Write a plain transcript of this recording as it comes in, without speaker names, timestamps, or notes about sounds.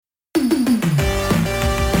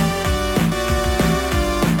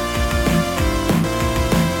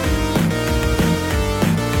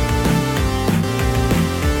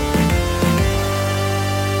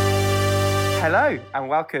and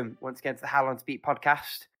welcome once again to the How Long to Beat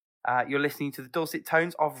podcast. You're listening to the dulcet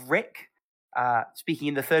tones of Rick, speaking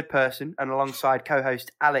in the third person and alongside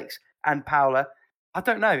co-host Alex and Paula. I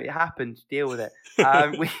don't know, it happened, deal with it.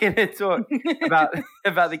 We're going to talk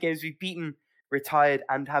about the games we've beaten, retired,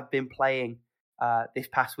 and have been playing this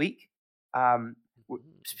past week.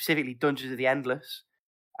 Specifically Dungeons of the Endless,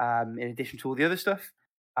 in addition to all the other stuff.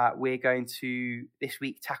 We're going to, this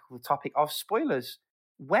week, tackle the topic of spoilers.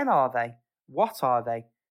 When are they? What are they?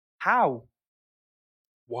 How?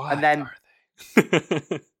 Why and then, are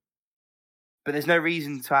they? But there's no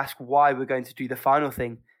reason to ask why we're going to do the final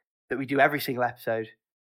thing that we do every single episode.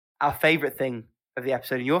 Our favourite thing of the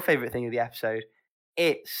episode and your favourite thing of the episode.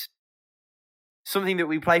 It's something that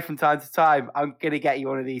we play from time to time. I'm going to get you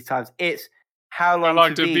one of these times. It's How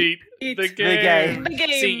Long to Beat the game. The game.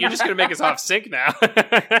 See, you're just going to make us off sync now.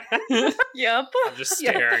 Yep. I'm just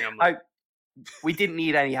staring. I'm like, we didn't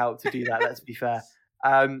need any help to do that, let's be fair.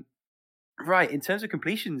 Right, in terms of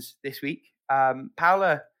completions this week,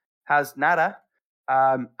 Paula has nada.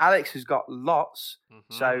 Alex has got lots.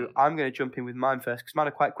 Mm-hmm. So I'm going to jump in with mine first because mine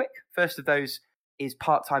are quite quick. First of those is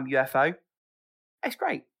Part-Time UFO. It's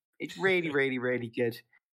great. It's really, really, really good.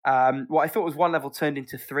 What I thought was one level turned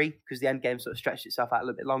into 3 because the end game sort of stretched itself out a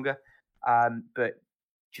little bit longer. But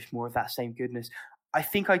just more of that same goodness. I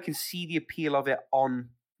think I can see the appeal of it on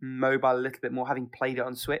mobile a little bit more, having played it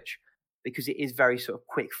on Switch, because it is very sort of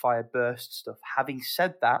quick fire burst stuff. Having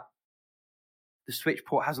said that, the Switch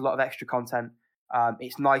port has a lot of extra content.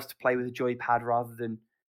 It's nice to play with a joypad rather than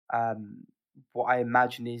what I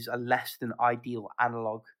imagine is a less than ideal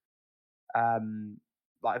analog,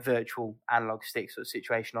 like virtual analog stick sort of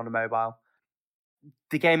situation on a mobile.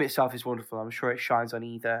 The game itself is wonderful. I'm sure it shines on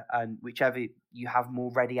either, and whichever you have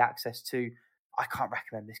more ready access to, I can't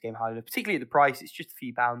recommend this game highly enough, particularly at the price. It's just a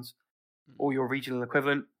few pounds, or your regional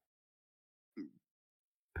equivalent.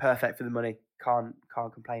 Perfect for the money. Can't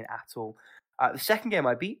complain at all. The second game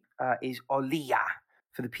I beat is Olia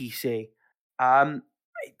for the PC.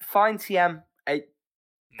 Fine TM.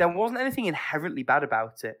 There wasn't anything inherently bad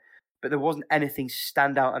about it, but there wasn't anything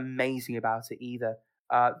standout amazing about it either.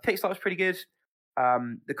 The pixel art was pretty good.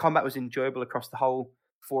 The combat was enjoyable across the whole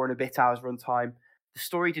 4 and a bit hours runtime. The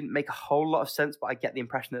story didn't make a whole lot of sense, but I get the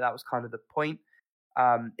impression that was kind of the point.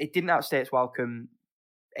 It didn't outstay its welcome,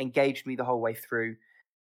 engaged me the whole way through.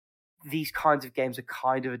 These kinds of games are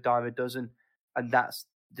kind of a dime a dozen, and that's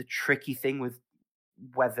the tricky thing with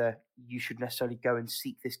whether you should necessarily go and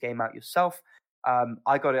seek this game out yourself.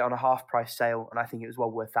 I got it on a half-price sale, and I think it was well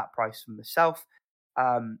worth that price for myself.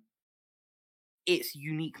 Its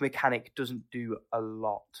unique mechanic doesn't do a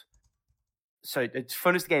lot. So as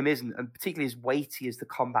fun as the game is, and particularly as weighty as the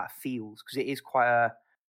combat feels, because it is quite a...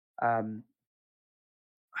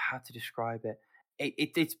 how to describe it?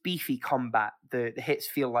 It's beefy combat. The hits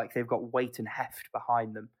feel like they've got weight and heft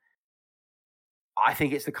behind them. I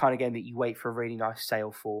think it's the kind of game that you wait for a really nice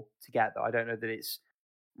sale for to get, though. I don't know that it's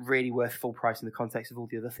really worth full price in the context of all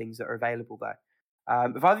the other things that are available there.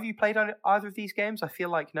 Have either of you played on either of these games? I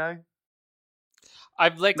feel like no.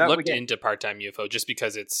 I've looked into Part-Time UFO just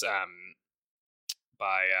because it's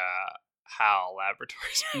by HAL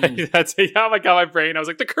Laboratories. That's oh my god, my brain. I was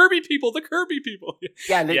like, the Kirby people.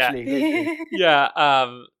 Yeah, literally. Yeah.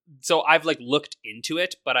 So I've looked into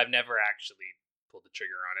it, but I've never actually pulled the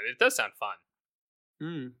trigger on it. It does sound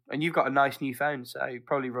fun. And you've got a nice new phone, so it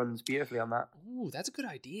probably runs beautifully on that. Ooh, that's a good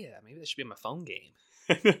idea. Maybe that should be my phone game.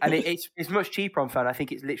 And it's much cheaper on phone. I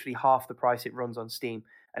think it's literally half the price it runs on Steam,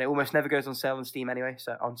 and it almost never goes on sale on Steam anyway.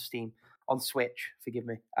 So on Switch, forgive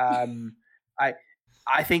me.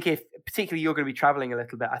 I think if particularly you're going to be traveling a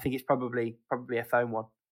little bit, I think it's probably a phone one.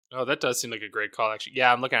 Oh, that does seem like a great call, actually.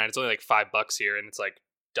 Yeah, I'm looking at it. It's only $5 here, and it's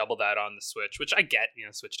double that on the Switch, which I get,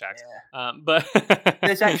 Switch tax. Yeah. But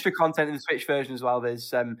there's extra content in the Switch version as well.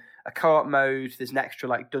 There's a co-op mode. There's an extra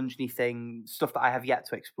dungeony thing, stuff that I have yet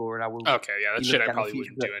to explore, and I will. Okay, yeah, that shit I probably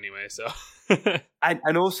wouldn't do anyway. So,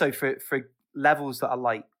 and also for levels that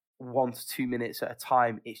are 1 to 2 minutes at a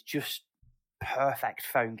time, it's just perfect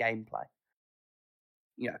phone gameplay.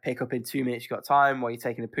 Pick up in 2 minutes. You've got time while you're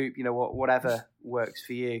taking a poop. Whatever works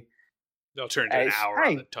for you. They'll turn into an hour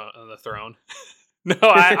on the throne. No,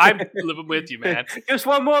 I'm living with you, man. Just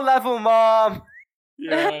one more level, Mom.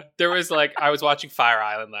 Yeah, there was I was watching Fire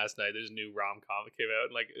Island last night. There's a new rom-com that came out,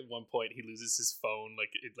 and at one point he loses his phone,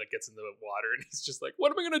 it gets in the water, and he's just like,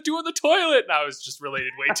 "What am I gonna do on the toilet?" And I was just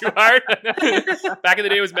related way too hard. Back in the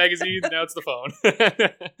day, it was magazines. Now it's the phone.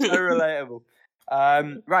 So relatable.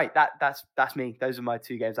 Right, that's me. Those are my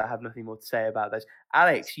 2 games. I have nothing more to say about those.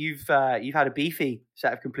 Alex, you've had a beefy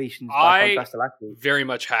set of completions by contrast to last week. Very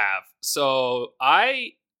much have. So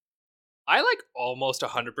I I like almost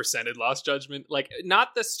 100% in Lost Judgment. Like, not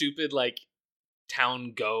the stupid like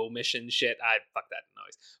town go mission shit. I fuck that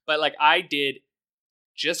noise. But like, I did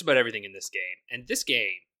just about everything in this game, and this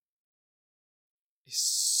game is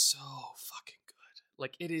so fucking good.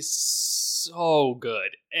 Like, it is so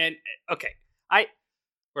good. And okay,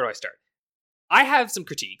 where do I start? I have some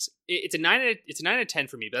critiques. It's a 9 out of 10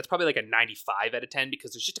 for me, but that's probably like a 95 out of 10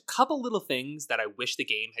 because there's just a couple little things that I wish the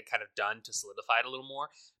game had kind of done to solidify it a little more.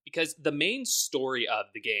 Because the main story of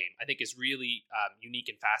the game, I think, is really unique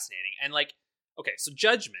and fascinating. And like, okay, so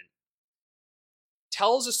Judgment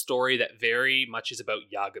tells a story that very much is about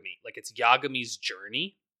Yagami. Like, it's Yagami's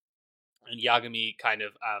journey, and Yagami kind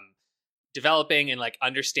of developing and like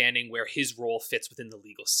understanding where his role fits within the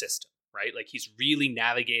legal system. Right? Like, he's really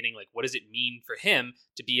navigating, like, what does it mean for him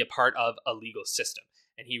to be a part of a legal system?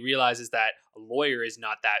 And he realizes that a lawyer is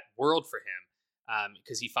not that world for him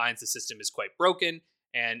because he finds the system is quite broken,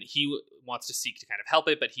 and he wants to seek to kind of help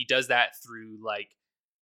it, but he does that through, like,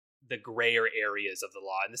 the grayer areas of the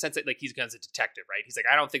law, in the sense that, like, he's kind of a detective, right? He's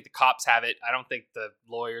like, I don't think the cops have it. I don't think the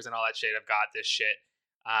lawyers and all that shit have got this shit.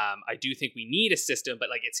 I do think we need a system, but,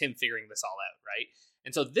 like, it's him figuring this all out, right?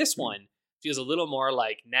 And so this one feels a little more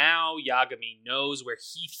like, now Yagami knows where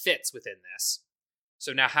he fits within this.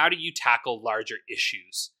 So now how do you tackle larger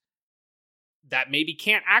issues that maybe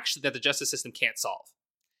that the justice system can't solve?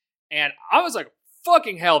 And I was like,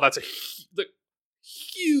 fucking hell, that's a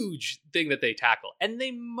huge thing that they tackle. And they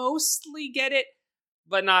mostly get it,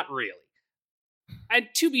 but not really. And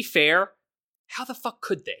to be fair, how the fuck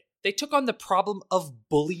could they? They took on the problem of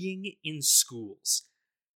bullying in schools.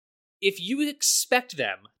 If you expect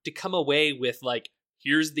them to come away with, like,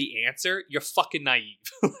 here's the answer, you're fucking naive.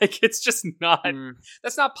 Like, it's just not,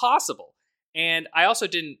 that's not possible. And I also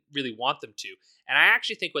didn't really want them to. And I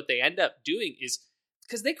actually think what they end up doing is,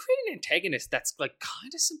 because they create an antagonist that's, like,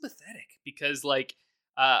 kind of sympathetic because, like,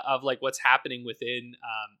 of, like, what's happening within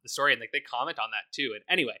the story. And, like, they comment on that, too. And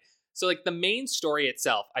anyway, so, like, the main story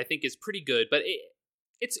itself, I think, is pretty good. But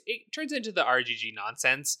it turns into the RGG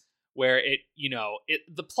nonsense, where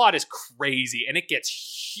the plot is crazy and it gets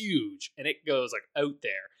huge and it goes, like, out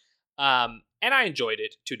there. And I enjoyed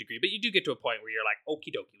it to a degree, but you do get to a point where you're like,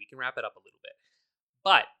 okie dokie, we can wrap it up a little bit.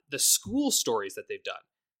 But the school stories that they've done,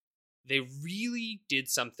 they really did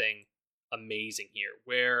something amazing here,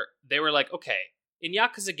 where they were like, okay, in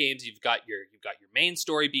Yakuza games, you've got your main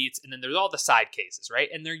story beats, and then there's all the side cases, right?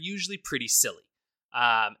 And they're usually pretty silly.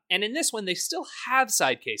 And in this one, they still have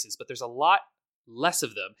side cases, but there's a lot less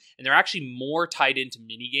of them, and they're actually more tied into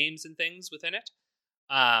mini games and things within it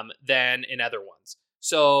than in other ones.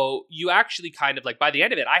 So you actually kind of, like, by the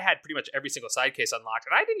end of it, I had pretty much every single side case unlocked,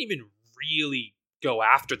 and I didn't even really go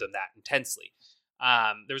after them that intensely.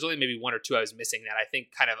 There was only maybe one or two I was missing that I think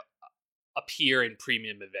kind of appear in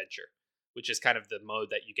Premium Adventure, which is kind of the mode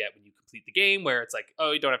that you get when you complete the game, where it's like,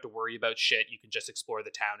 oh, you don't have to worry about shit. You can just explore the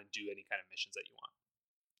town and do any kind of missions that you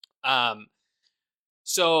want.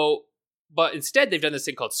 But instead, they've done this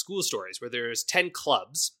thing called School Stories, where there's 10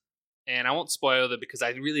 clubs, and I won't spoil them because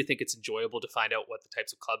I really think it's enjoyable to find out what the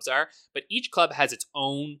types of clubs are, but each club has its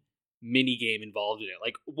own mini game involved in it.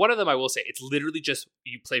 Like, one of them, I will say, it's literally just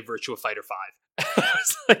you play Virtua Fighter 5. I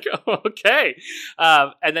was like, oh, okay.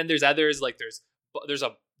 And then there's others, like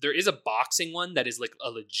there is a boxing one that is like a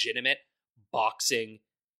legitimate boxing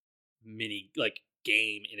mini, like,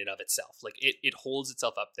 game in and of itself. Like, it holds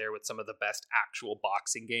itself up there with some of the best actual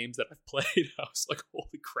boxing games that I've played. I was like,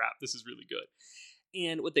 holy crap, this is really good.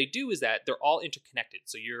 And what they do is that they're all interconnected.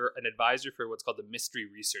 So you're an advisor for what's called the Mystery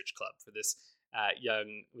Research Club for this young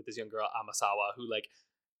girl, Amasawa, who, like,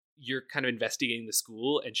 you're kind of investigating the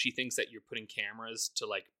school, and she thinks that you're putting cameras to,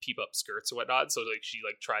 like, peep up skirts or whatnot. So, like, she,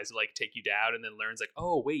 like, tries to, like, take you down, and then learns, like,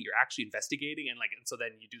 oh wait, you're actually investigating, and so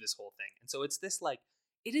then you do this whole thing. And so it's this, like,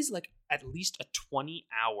 it is like at least a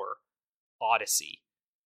 20-hour odyssey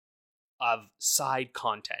of side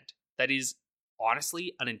content that is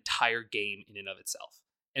honestly an entire game in and of itself,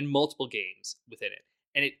 and multiple games within it.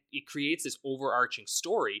 And it creates this overarching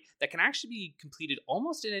story that can actually be completed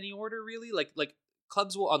almost in any order, really. Like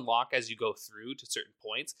clubs will unlock as you go through to certain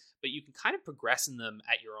points, but you can kind of progress in them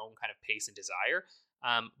at your own kind of pace and desire.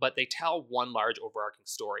 But they tell one large overarching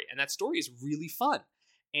story, and that story is really fun.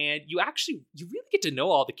 And you really get to know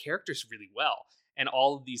all the characters really well, and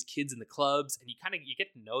all of these kids in the clubs, and you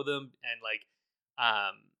get to know them and, like,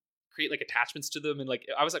 create, like, attachments to them. And, like,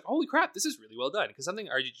 I was like, holy crap, this is really well done. Because something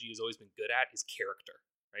RGG has always been good at is character,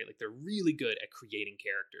 right? Like, they're really good at creating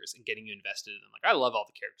characters and getting you invested in them. Like, I love all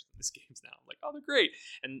the characters in these games now. I'm like, oh, they're great.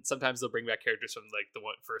 And sometimes they'll bring back characters from, like, the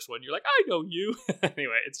first one. You're like, I know you.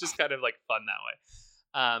 Anyway, it's just kind of, like, fun that way.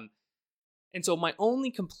 And so my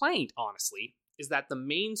only complaint, honestly, is that the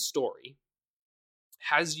main story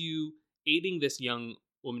has you aiding this young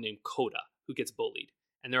woman named Coda who gets bullied.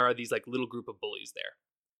 And there are these like little group of bullies there.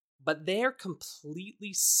 But they're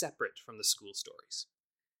completely separate from the school stories.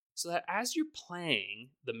 So that as you're playing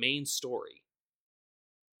the main story,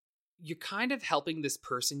 you're kind of helping this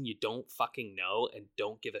person you don't fucking know and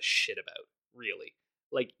don't give a shit about, really.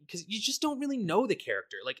 Like, because you just don't really know the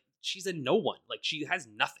character. Like, she's a no one. Like, she has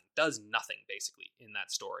nothing, does nothing, basically, in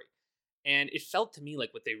that story. And it felt to me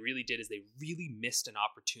like what they really did is they really missed an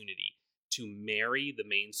opportunity to marry the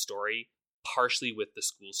main story partially with the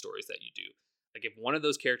school stories that you do. Like, if one of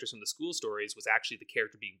those characters from the school stories was actually the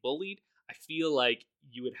character being bullied, I feel like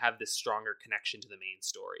you would have this stronger connection to the main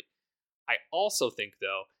story. I also think,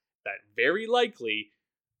 though, that very likely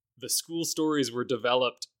the school stories were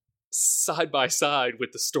developed side by side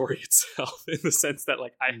with the story itself, in the sense that,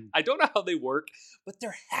 like, I don't know how they work, but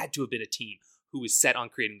there had to have been a team who was set on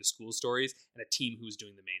creating the school stories and a team who was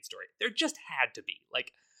doing the main story. There just had to be.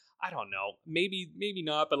 Like, I don't know, maybe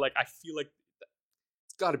not, but like I feel like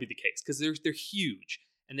it's got to be the case because they're huge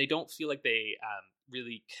and they don't feel like they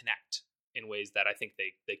really connect in ways that I think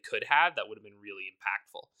they could have that would have been really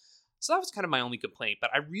impactful. So that was kind of my only complaint, but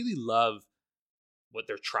I really love what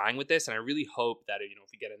they're trying with this, and I really hope that, you know,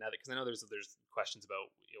 if we get another, because I know there's questions about,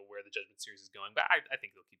 you know, where the Judgment series is going, but I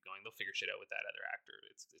think they'll keep going. They'll figure shit out with that other actor.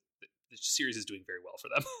 The series is doing very well for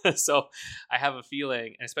them. So I have a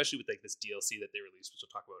feeling, and especially with like this DLC that they released, which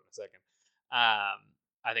we'll talk about in a second,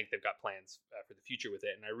 I think they've got plans for the future with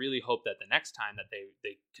it, and I really hope that the next time that they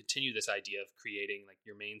continue this idea of creating like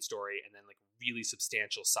your main story and then like really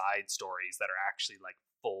substantial side stories that are actually like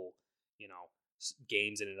full, you know,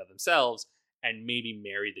 games in and of themselves, and maybe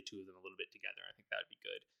marry the two of them a little bit together. I think that would be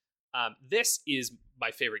good. This is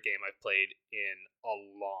my favorite game I've played in a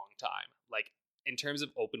long time. Like, in terms of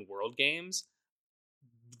open world games,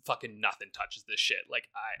 fucking nothing touches this shit. Like,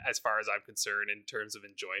 as far as I'm concerned, in terms of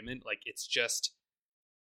enjoyment, like, it's just,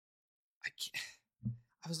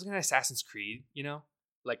 I was looking at Assassin's Creed, you know,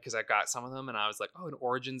 like, because I got some of them and I was like, oh, and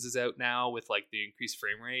Origins is out now with like the increased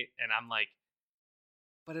frame rate, and I'm like,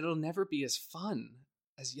 but it'll never be as fun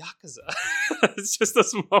as Yakuza. It's just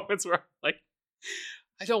those moments where I'm like,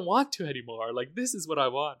 I don't want to anymore. Like, this is what I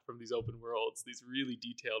want from these open worlds, these really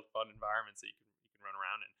detailed, fun environments that you can run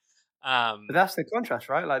around in. But that's the contrast,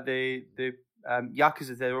 right? Like the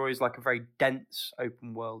Yakuza, they're always like a very dense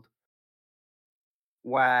open world,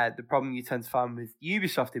 where the problem you tend to find with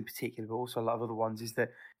Ubisoft in particular, but also a lot of other ones, is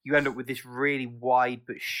that you end up with this really wide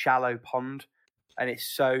but shallow pond, and it's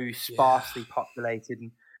so sparsely populated.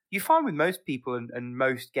 And you find with most people and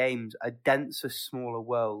most games, a denser, smaller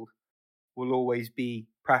world will always be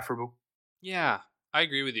preferable. Yeah, I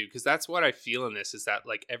agree with you, because that's what I feel in this, is that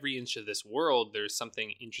like every inch of this world, there's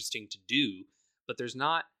something interesting to do, but there's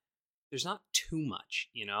not too much,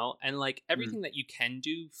 you know? And like everything that you can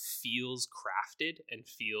do feels crafted and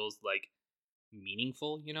feels like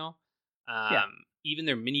meaningful, you know? Even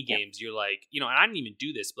their mini games, you're like, you know, and I didn't even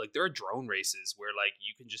do this, but like there are drone races where like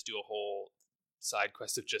you can just do a whole side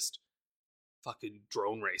quest of just fucking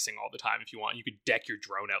drone racing all the time if you want. You could deck your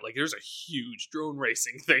drone out. Like, there's a huge drone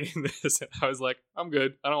racing thing in this. And I was like, I'm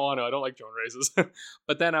good. I don't want to. I don't like drone races.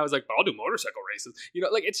 But then I was like, but I'll do motorcycle races. You know,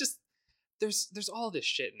 like, it's just, there's all this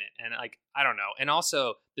shit in it. And like, I don't know. And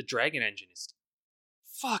also, the Dragon Engine is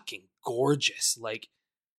fucking gorgeous. Like,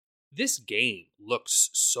 this game looks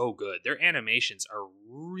so good. Their animations are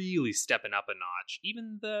really stepping up a notch.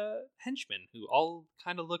 Even the henchmen, who all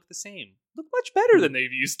kind of look the same, look much better than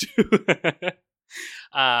they've used to.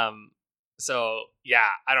 So yeah,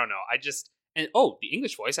 I don't know. The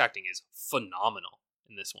English voice acting is phenomenal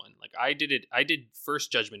in this one. Like, I did First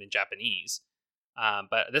Judgment in Japanese,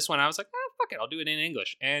 but this one I was like, fuck it, I'll do it in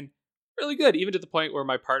English, and really good. Even to the point where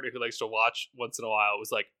my partner, who likes to watch once in a while,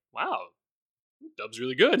 was like, wow, dub's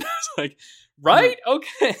really good. It's like, right?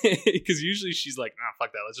 Okay. Because usually she's like,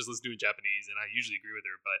 fuck that, let's just listen to it in Japanese, and I usually agree with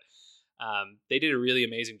her, but they did a really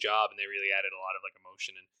amazing job, and they really added a lot of like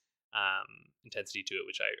emotion and intensity to it,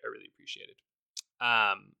 which I really appreciated.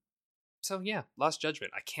 So yeah, Lost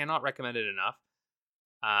Judgment, I cannot recommend it enough.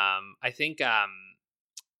 I think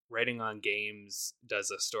Writing on Games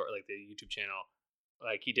does a story, like the YouTube channel,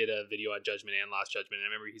 like he did a video on Judgment and Lost Judgment, and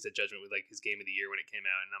I remember he said Judgment was like his game of the year when it came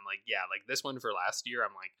out, and I'm like, yeah, like this one for last year,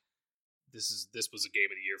 I'm like, this was a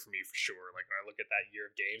game of the year for me for sure. Like, when I look at that year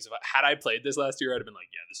of games, had I played this last year, I'd have been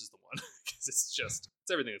like, yeah, this is the one, because it's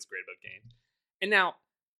everything that's great about games. And now,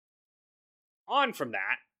 on from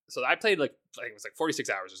that, so I played like, I think it was like 46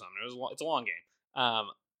 hours or something. It's a long game.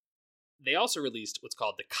 They also released what's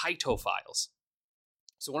called the Kaito Files.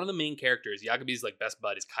 So one of the main characters, Yagabi's like best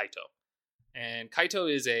bud, is Kaito. And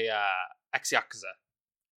Kaito is a ex-Yakuza.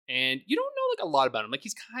 And you don't know like a lot about him. Like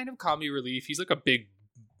he's kind of comedy relief. He's like a big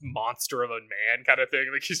monster of a man kind of thing.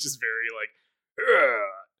 Like he's just very like,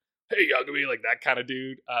 hey Yagami, like that kind of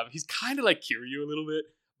dude. He's kind of like Kiryu a little bit,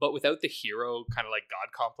 but without the hero kind of like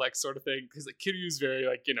god complex sort of thing. Because like Kiryu's very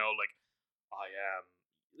like, you know, like I am.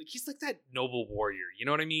 Like he's like that noble warrior. You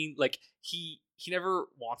know what I mean? Like he never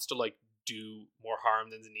wants to like do more harm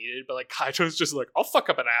than's needed, but like Kaito's just like, I'll fuck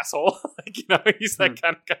up an asshole. Like, you know, he's that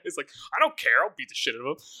kind of guy. He's like, I don't care, I'll beat the shit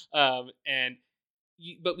out of him.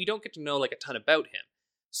 But we don't get to know like a ton about him.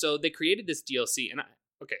 So they created this DLC, and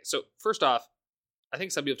okay, so first off, I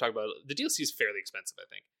think some people talk about it. The DLC is fairly expensive. I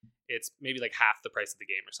think it's maybe like half the price of the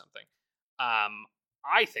game or something.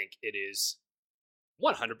 I think it is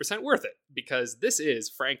 100% worth it, because this is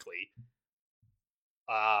frankly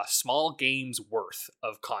a small game's worth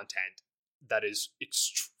of content that is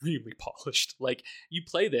extremely polished. Like you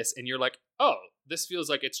play this and you're like, oh, this feels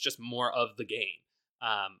like it's just more of the game,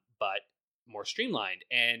 but more streamlined.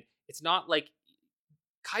 And it's not like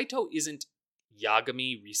Kaito isn't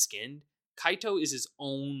Yagami reskinned. Kaito is his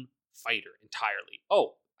own fighter entirely.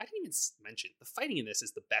 Oh, I didn't even mention the fighting in this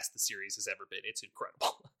is the best the series has ever been. It's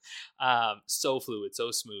incredible. So fluid, so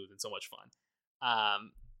smooth, and so much fun.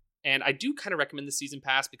 And I do kind of recommend the season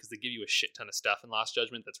pass because they give you a shit ton of stuff in Lost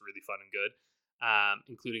Judgment that's really fun and good,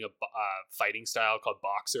 including a fighting style called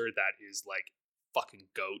Boxer that is like fucking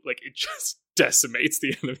goat. Like it just decimates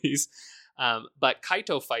the enemies. But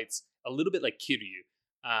Kaito fights a little bit like Kiryu.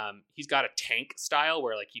 He's got a tank style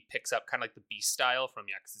where like he picks up kind of like the beast style from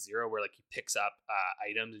Yakuza 0, where like he picks up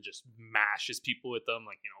items and just mashes people with them,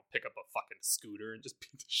 like, you know, pick up a fucking scooter and just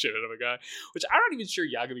beat the shit out of a guy, which I'm not even sure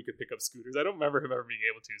Yagami could pick up scooters. I don't remember him ever being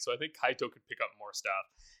able to, so I think Kaito could pick up more stuff.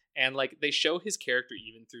 And like they show his character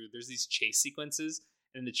even through, there's these chase sequences,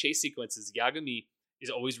 and in the chase sequences Yagami is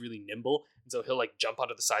always really nimble, and so he'll like jump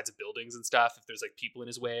onto the sides of buildings and stuff if there's like people in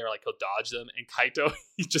his way, or like he'll dodge them. And Kaito,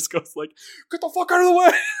 he just goes like, get the fuck out of the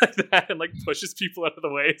way, like that, and like pushes people out of the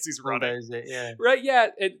way as he's running. Yeah. Right, yeah.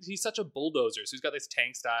 And he's such a bulldozer. So he's got this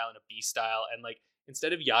tank style and a beast style, and like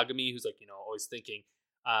instead of Yagami, who's like, you know, always thinking,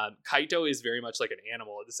 Kaito is very much like an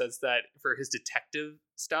animal in the sense that for his detective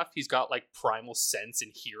stuff, he's got like primal sense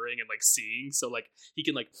and hearing and like seeing, so like he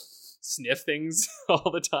can like sniff things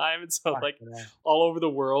all the time. And so like all over the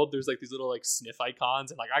world there's like these little like sniff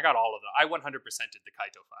icons, and like I got all of them. I 100%ed the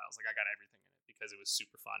Kaito files. Like I got everything in it because it was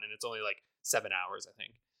super fun, and it's only like 7 hours I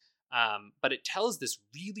think. But it tells this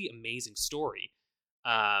really amazing story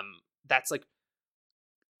that's like,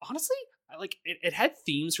 honestly, like it had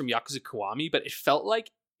themes from Yakuza Kiwami, but it felt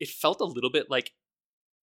a little bit like,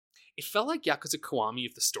 it felt like Yakuza Kiwami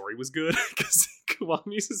if the story was good, because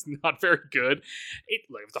Kiwami's is not very good. It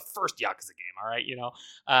was the first Yakuza game, all right, you know.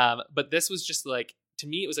 But this was just like, to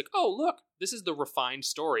me, it was like, oh look, this is the refined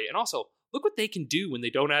story, and also look what they can do when they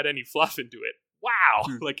don't add any fluff into it.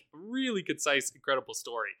 Wow, like really concise, incredible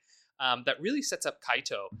story that really sets up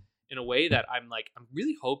Kaito in a way that I'm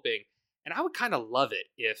really hoping, and I would kind of love it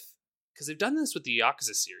if, because they've done this with the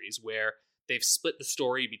Yakuza series where they've split the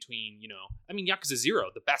story between, you know, I mean, Yakuza 0,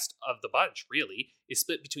 the best of the bunch, really, is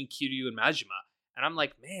split between Kiryu and Majima. And I'm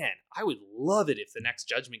like, man, I would love it if the next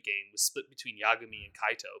Judgment game was split between Yagami and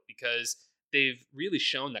Kaito, because they've really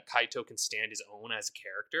shown that Kaito can stand his own as a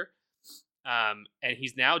character. And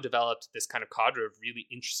he's now developed this kind of cadre of really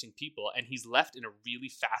interesting people, and he's left in a really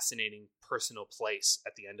fascinating personal place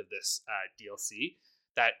at the end of this DLC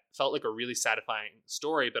that felt like a really satisfying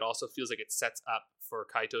story, but also feels like it sets up for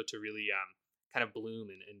Kaito to really kind of bloom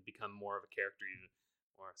and become more of a character even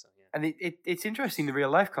more. So yeah, and it's interesting, the real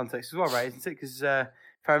life context as well, right? Isn't it? Because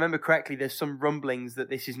if I remember correctly, there's some rumblings that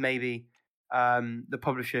this is maybe the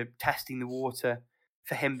publisher testing the water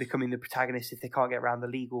for him becoming the protagonist if they can't get around the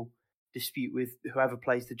legal dispute with whoever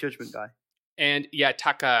plays the Judgment guy. And yeah,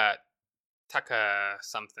 Taka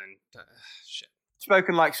something. Shit.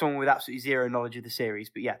 Spoken like someone with absolutely zero knowledge of the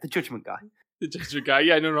series, but yeah, the Judgment guy. The Judgment guy.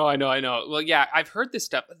 Yeah, no, I know. Well, yeah, I've heard this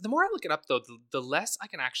stuff. The more I look it up, though, the less I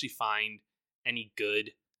can actually find any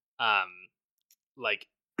good, like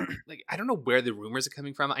I don't know where the rumors are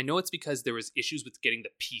coming from. I know it's because there was issues with getting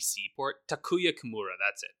the PC port. Takuya Kimura,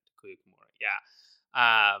 that's it. Takuya Kimura, yeah.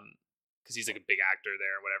 Because he's like a big actor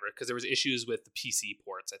there or whatever. Because there was issues with the PC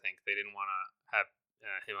ports, I think. They didn't want to have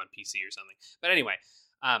him on PC or something. But anyway,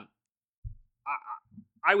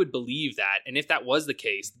 I would believe that, and if that was the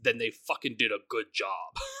case, then they fucking did a good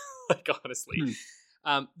job. Like, honestly.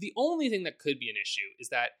 The only thing that could be an issue is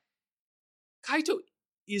that Kaito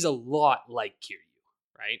is a lot like Kiryu,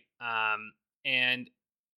 right? And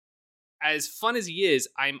as fun as he is,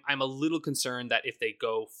 I'm a little concerned that if they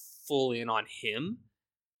go full in on him,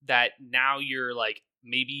 that now you're like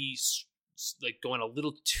maybe like going a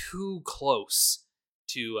little too close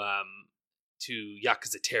to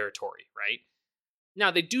Yakuza territory, right? Now,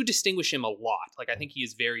 they do distinguish him a lot. Like, I think he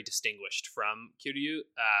is very distinguished from Kiryu,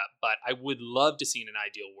 but I would love to see in an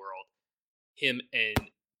ideal world him and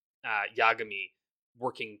Yagami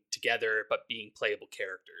working together, but being playable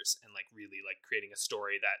characters and, like, really, like, creating a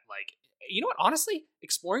story that, like, you know what? Honestly,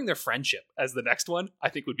 exploring their friendship as the next one, I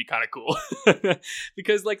think would be kind of cool.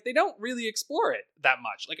 Because, like, they don't really explore it that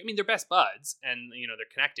much. Like, I mean, they're best buds and, you know, they're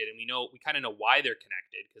connected, and we kind of know why they're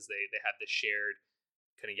connected because they have this shared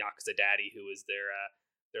kind of Yakuza daddy who is their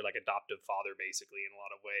like adoptive father basically in a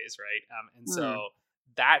lot of ways, right? And so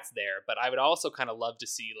that's there, but I would also kind of love to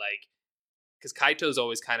see, like, because Kaito's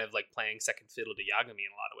always kind of like playing second fiddle to Yagami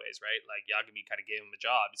in a lot of ways, right? Like Yagami kind of gave him a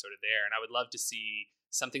job, he's sort of there, and I would love to see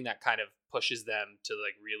something that kind of pushes them to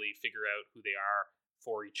like really figure out who they are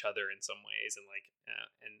for each other in some ways, and like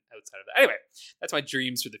and outside of that. Anyway, that's my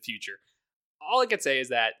dreams for the future. All I can say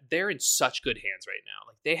is that they're in such good hands right now.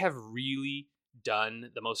 Like, they have really done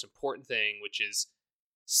the most important thing, which is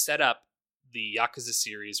set up the Yakuza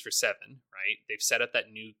series for 7, right? They've set up that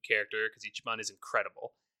new character because Ichiban is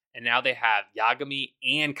incredible. And now they have Yagami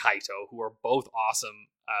and Kaito, who are both awesome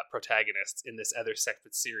protagonists in this other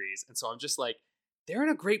separate series. And so I'm just like, they're in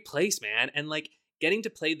a great place, man. And like getting to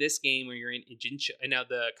play this game where you're in Ijincho, and now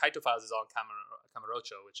the Kaito Files is all in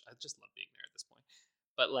Kamurocho, which I just love being there at this point.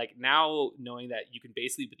 But like now knowing that you can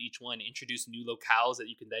basically with each one introduce new locales that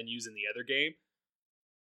you can then use in the other game,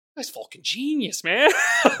 that's fucking genius, man.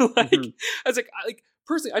 Like, I was like,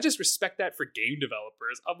 personally, I just respect that for game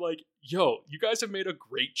developers. I'm like, yo, you guys have made a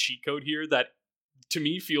great cheat code here that to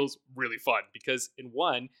me feels really fun because in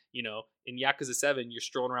one, you know, in Yakuza 7, you're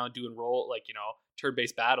strolling around doing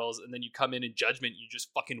turn-based battles, and then you come in Judgment, you just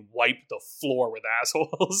fucking wipe the floor with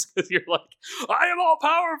assholes because you're like, I am all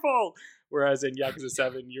powerful. Whereas in Yakuza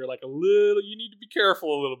 7, you're like you need to be careful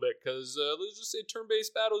a little bit because let's just say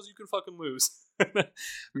turn-based battles, you can fucking lose.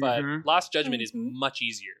 But Lost Judgment is much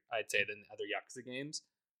easier, I'd say, than other Yakuza games,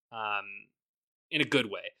 in a good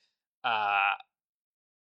way.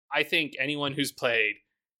 I think anyone who's played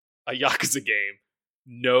a Yakuza game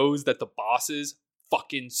knows that the bosses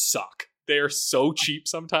fucking suck. They are so cheap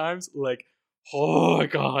sometimes, like, oh my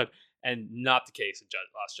god. And not the case in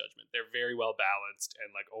Lost Judgment. They're very well balanced and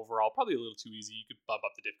like overall probably a little too easy. You could bump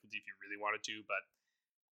up the difficulty if you really wanted to, but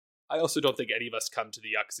I also don't think any of us come to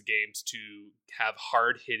the Yakuza games to have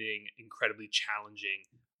hard-hitting, incredibly challenging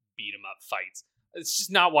beat-em-up fights. It's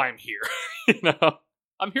just not why I'm here. You know,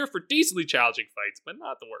 I'm here for decently challenging fights, but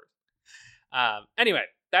not the worst. Anyway,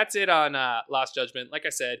 that's it on Lost Judgment. Like I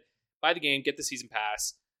said, buy the game, get the season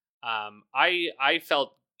pass.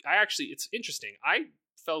 It's interesting. I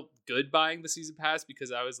felt good buying the season pass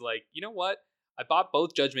because I was like, you know what? I bought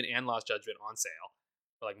both Judgment and Lost Judgment on sale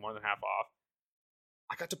for like more than half off.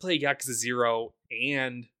 I got to play Yakuza 0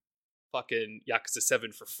 and fucking Yakuza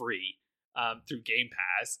 7 for free through Game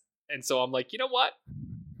Pass. And so I'm like, you know what?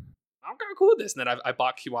 I'm kind of cool with this. And then I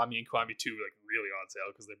bought Kiwami and Kiwami 2 like really on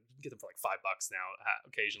sale because you can get them for like $5 now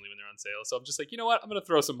occasionally when they're on sale. So I'm just like, you know what? I'm going to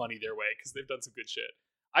throw some money their way because they've done some good shit.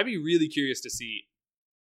 I'd be really curious to see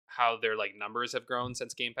how their like numbers have grown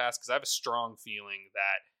since Game Pass because I have a strong feeling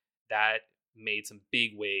that made some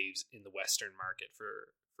big waves in the Western market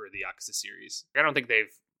for the Yakuza series. I don't think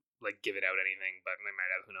they've like given out anything, but they might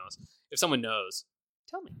have. Who knows? If someone knows,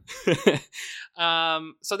 tell me.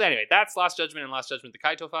 So anyway, that's Lost Judgment and Lost Judgment: The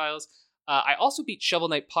Kaito Files. I also beat Shovel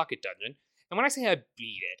Knight Pocket Dungeon, and when I say I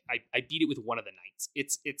beat it, I beat it with one of the knights.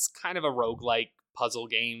 It's kind of a roguelike puzzle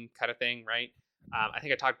game kind of thing, right? I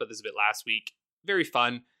think I talked about this a bit last week. Very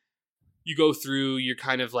fun. You go through, you're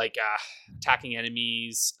kind of like attacking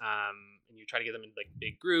enemies, and you try to get them in like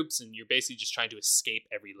big groups, and you're basically just trying to escape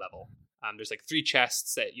every level. There's like 3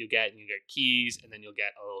 chests that you get, and you get keys, and then you'll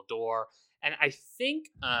get a little door. And I think,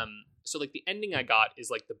 so like the ending I got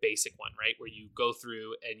is like the basic one, right? Where you go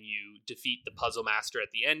through and you defeat the puzzle master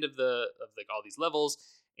at the end of like all these levels,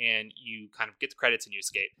 and you kind of get the credits and you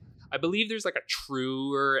escape. I believe there's like a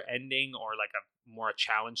truer ending or like a more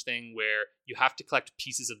challenge thing where you have to collect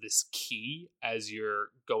pieces of this key as you're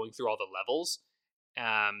going through all the levels.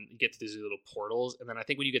 You get to these little portals, and then I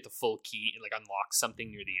think when you get the full key, it like unlocks something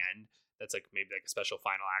near the end that's like maybe like a special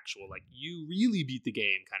final actual like you really beat the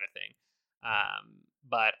game kind of thing.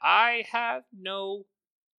 But I have no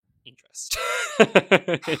interest.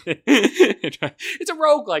 It's a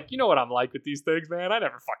roguelike. You know what I'm like with these things, man. I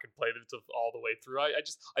never fucking played it all the way through.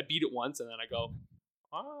 I beat it once and then I go,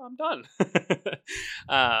 oh, I'm done.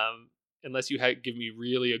 Unless you give me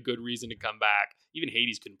really a good reason to come back. even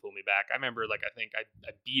Hades couldn't pull me back. I remember like I think I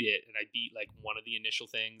beat it, and I beat like one of the initial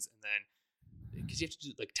things, and then because you have to do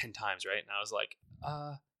it like 10 times, right? And I was like,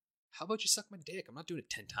 how about you suck my dick? I'm not doing it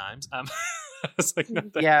 10 times. I was like, no,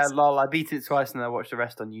 yeah, lol. I beat it twice, and I watched the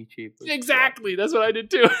rest on YouTube. Exactly, that's what I did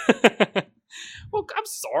too. Well, I'm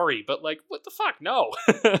sorry, but like, what the fuck? No.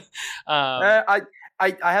 I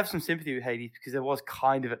have some sympathy with Hades because there was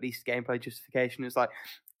kind of at least gameplay justification. It's like,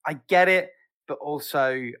 I get it, but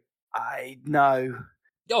also I know.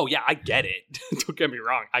 Oh yeah, I get it. Don't get me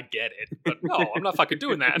wrong, I get it, but no, I'm not fucking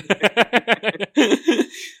doing that.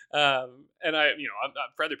 And I,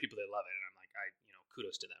 for other people they love it, and I'm like,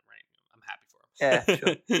 kudos to them, right? I'm happy for them. Yeah,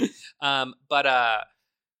 sure.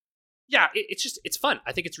 Yeah, it's fun.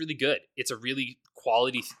 I think it's really good. It's a really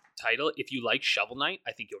quality title. If you like Shovel Knight,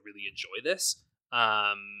 I think you'll really enjoy this.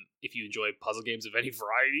 If you enjoy puzzle games of any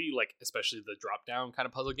variety, like especially the drop down kind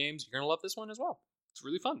of puzzle games, you're gonna love this one as well. It's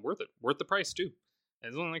really fun, worth the price too. And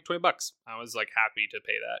it's only like $20. I was like happy to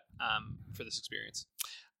pay that for this experience.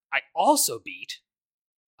 I also beat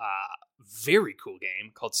a very cool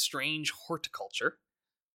game called Strange Horticulture,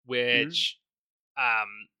 which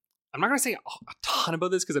I'm not going to say a ton about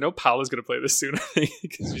this because I know Paola's going to play this soon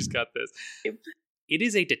because she's got this. It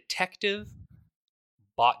is a detective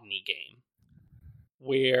botany game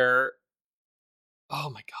where, oh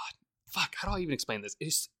my god, fuck, how do I even explain this?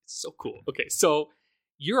 It's so cool. Okay, so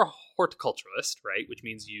you're a horticulturalist, right? Which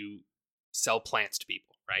means you sell plants to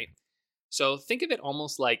people, right? So think of it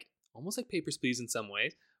almost like Papers, Please in some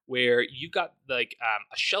ways, where you've got like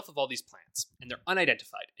a shelf of all these plants and they're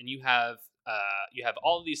unidentified, and you have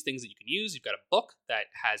all of these things that you can use. You've got a book that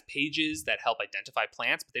has pages that help identify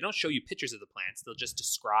plants, but they don't show you pictures of the plants. They'll just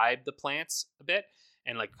describe the plants a bit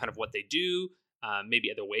and like kind of what they do,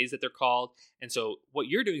 maybe other ways that they're called. And so what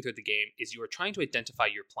you're doing through the game is you are trying to identify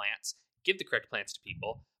your plants, give the correct plants to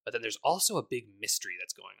people, but then there's also a big mystery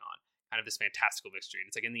that's going on, kind of this fantastical mystery. And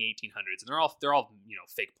it's like in the 1800s, and they're all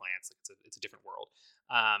fake plants. Like it's a different world.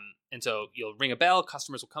 And so you'll ring a bell,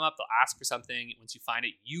 customers will come up, they'll ask for something. Once you find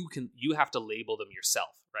it, you have to label them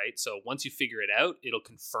yourself, right? So once you figure it out, it'll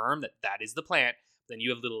confirm that is the plant. Then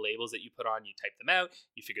you have little labels that you put on, you type them out,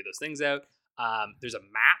 you figure those things out. There's a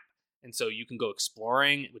map, and so you can go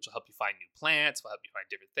exploring, which will help you find new plants, will help you find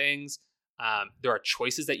different things. There are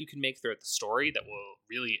choices that you can make throughout the story that will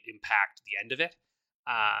really impact the end of it.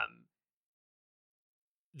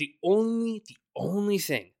 The only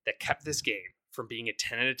thing that kept this game from being a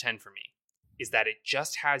 10 out of 10 for me is that it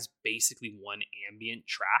just has basically one ambient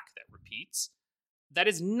track that repeats. That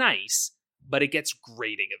is nice, but it gets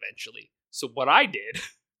grating eventually. So what I did,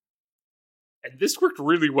 and this worked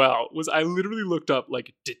really well, was I literally looked up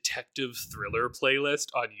like detective thriller playlist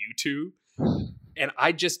on YouTube, and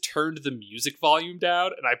I just turned the music volume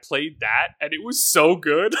down and I played that, and it was so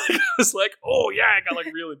good. I was like, oh yeah, it got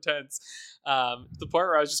like real intense. The part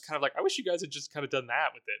where I was just kind of like, I wish you guys had just kind of done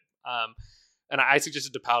that with it. And I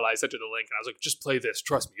suggested to Paula, I sent her the link, and I was like, just play this.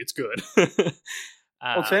 Trust me, it's good.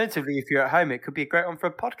 Alternatively, if you're at home, it could be a great one for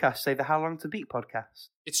a podcast, say the How Long to Beat podcast.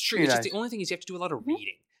 It's true. It's just the only thing is you have to do a lot of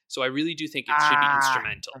reading. So I really do think it should be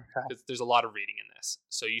instrumental, because there's a lot of reading in this.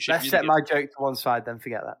 So you should. Let's set my joke to one side, then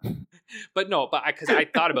forget that. But because I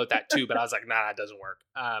thought about that too, but I was like, nah, it doesn't work.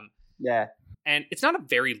 Yeah. And it's not a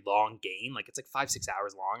very long game. Like it's like 5-6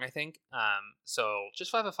 hours long, I think. So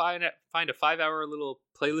just find a 5-hour little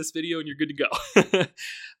playlist video and you're good to go.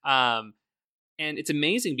 And it's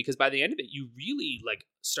amazing because by the end of it, you really like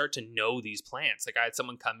start to know these plants. Like I had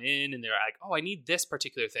someone come in and they're like, oh, I need this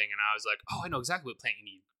particular thing. And I was like, oh, I know exactly what plant you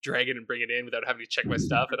need. Drag it and bring it in without having to check my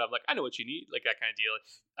stuff. And I'm like, I know what you need. Like that kind of deal.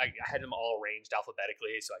 I had them all arranged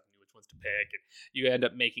alphabetically so I knew which ones to pick. And you end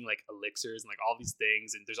up making like elixirs and like all these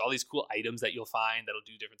things. And there's all these cool items that you'll find that'll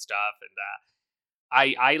do different stuff. And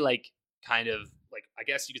I like kind of like, I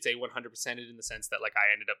guess you could say 100% it in the sense that like I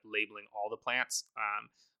ended up labeling all the plants,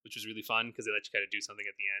 which was really fun because they let you kind of do something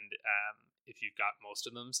at the end if you've got most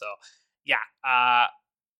of them. So yeah,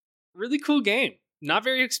 really cool game. Not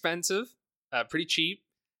very expensive, pretty cheap.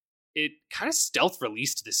 It kind of stealth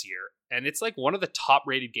released this year, and it's like one of the top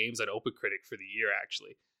rated games on OpenCritic for the year,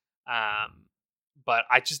 actually. But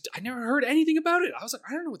I never heard anything about it. I was like,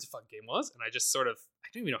 I don't know what the fuck game was, and I don't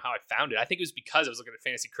even know how I found it. I think it was because I was looking at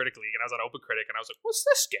Fantasy Critic League, and I was on OpenCritic, and I was like, what's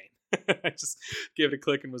this game? I just gave it a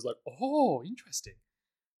click and was like, oh, interesting.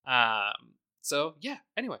 So yeah,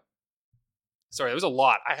 anyway. Sorry, there was a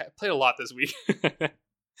lot. I played a lot this week.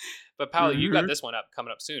 But Paolo, you got this one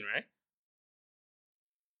coming up soon, right?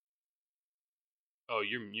 Oh,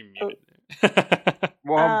 you're muted.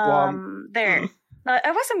 There.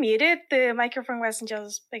 I wasn't muted. The microphone wasn't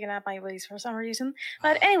just picking up my voice for some reason.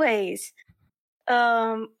 But anyways,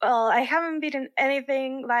 Well, I haven't beaten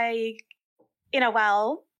anything like in a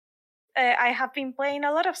while. I have been playing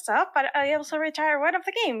a lot of stuff, but I also retired one of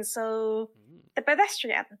the games. So the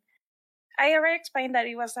Pedestrian. I already explained that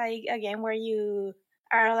it was like a game where you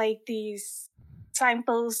are like these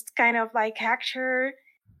signpost kind of like actor,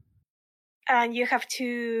 and you have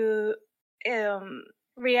to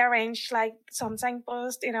rearrange like some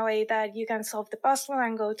signpost in a way that you can solve the puzzle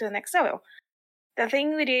and go to the next level. The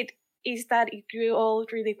thing with it is that it grew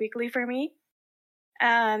old really quickly for me,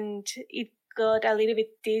 and it got a little bit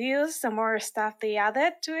tedious the more stuff they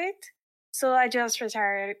added to it. So I just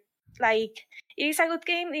retired. Like, it is a good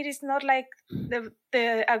game. It is not like the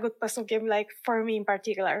a good puzzle game like for me in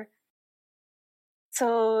particular.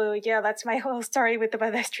 So yeah, that's my whole story with the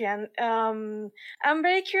Pedestrian. I'm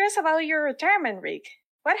very curious about your retirement, Rick.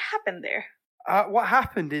 What happened there? What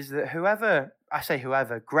happened is that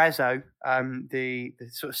Grezzo, the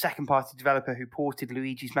sort of second party developer who ported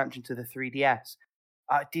Luigi's Mansion to the 3DS,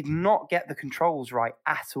 did not get the controls right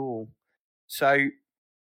at all. So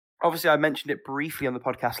obviously I mentioned it briefly on the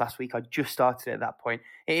podcast last week. I just started it at that point.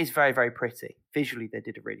 It is very, very pretty. Visually, they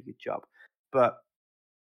did a really good job. But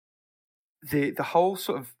the whole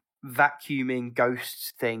sort of vacuuming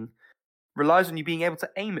ghosts thing relies on you being able to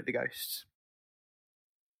aim at the ghosts,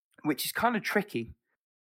 which is kind of tricky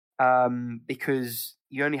because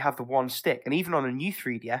you only have the one stick. And even on a new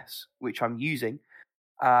 3DS, which I'm using,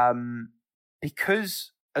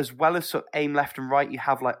 because as well as sort of aim left and right, you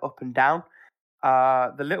have like up and down,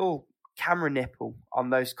 the little camera nipple on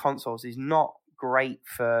those consoles is not great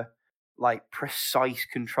for like precise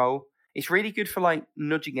control. It's really good for like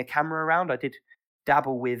nudging a camera around. I did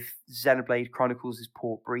dabble with Xenoblade Chronicles'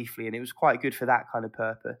 port briefly, and it was quite good for that kind of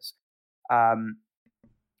purpose.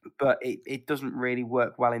 But it doesn't really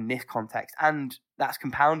work well in this context. And that's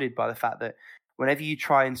compounded by the fact that whenever you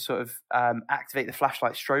try and sort of activate the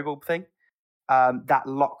flashlight strobe bulb thing, that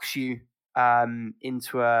locks you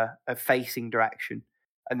into a facing direction,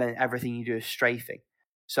 and then everything you do is strafing.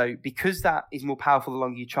 So because that is more powerful the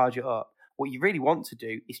longer you charge it up, what you really want to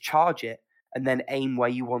do is charge it and then aim where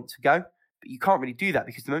you want to go. But you can't really do that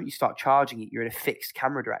because the moment you start charging it, you're in a fixed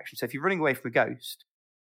camera direction. So if you're running away from a ghost,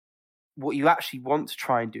 what you actually want to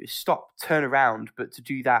try and do is stop, turn around, but to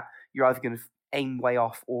do that, you're either going to aim way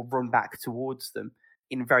off or run back towards them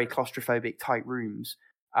in very claustrophobic, tight rooms,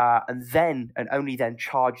 and then and only then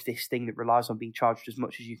charge this thing that relies on being charged as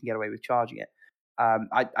much as you can get away with charging it.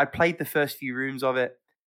 I played the first few rooms of it,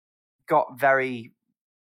 got very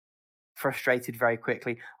frustrated very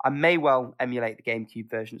quickly. I may well emulate the GameCube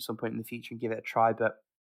version at some point in the future and give it a try, but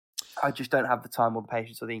I just don't have the time or the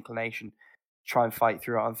patience or the inclination try and fight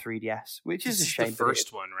through it on 3DS, which is a shame. The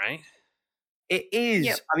first one, right? It is.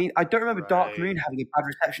 Yep. I mean, I don't remember Dark Moon having a bad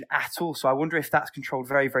reception at all, so I wonder if that's controlled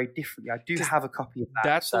very, very differently. I do have a copy of that.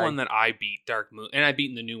 That's the one that I beat, Dark Moon, and I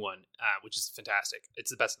beat in the new one, which is fantastic.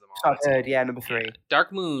 It's the best of them all. I've heard, yeah, number 3. Yeah.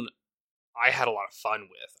 Dark Moon, I had a lot of fun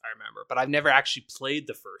with, I remember, but I've never actually played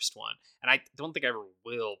the first one, and I don't think I ever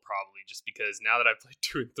will, probably, just because now that I've played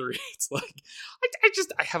 2 and 3, it's like,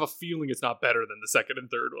 I have a feeling it's not better than the second and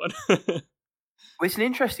third one. Well, it's an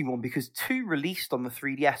interesting one because 2 released on the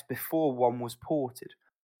 3DS before 1 was ported.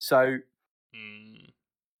 So,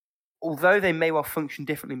 although they may well function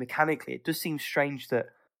differently mechanically, it does seem strange that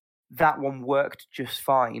that one worked just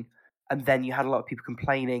fine, and then you had a lot of people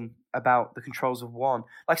complaining about the controls of 1.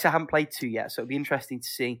 Like I said, I haven't played 2 yet, so it'll be interesting to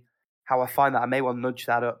see how I find that. I may well nudge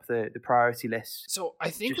that up the priority list. So I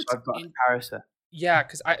think just so I've got a comparison. Yeah,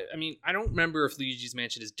 because I mean, I don't remember if Luigi's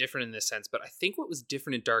Mansion is different in this sense, but I think what was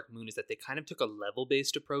different in Dark Moon is that they kind of took a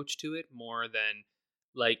level-based approach to it more than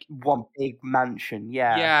like one big mansion.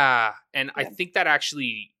 Yeah, yeah, and I think that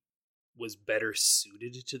actually was better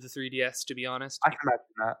suited to the 3DS, to be honest. I can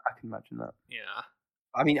imagine that. Yeah.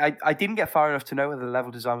 I mean, I didn't get far enough to know whether the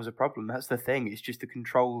level design was a problem. That's the thing. It's just the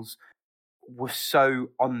controls were so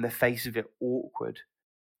on the face of it awkward.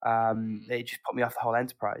 It just put me off the whole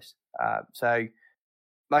enterprise. So,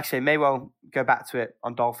 like I say, may well go back to it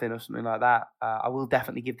on Dolphin or something like that. I will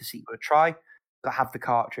definitely give the sequel a try. I have the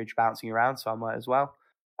cartridge bouncing around, so I might as well.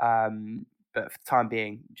 But for the time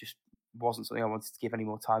being, just wasn't something I wanted to give any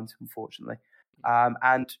more time to, unfortunately.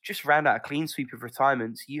 And just to round out a clean sweep of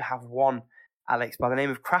retirements, you have one, Alex, by the name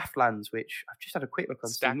of Craftlands, which I've just had a quick look on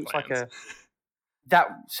Steam. Looks like that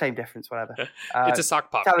same difference, whatever. It's a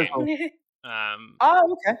sock pop game.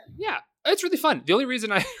 Oh, okay. Yeah, it's really fun. The only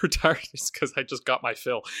reason I retired is because I just got my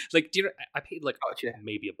fill. Like, do you know, I paid like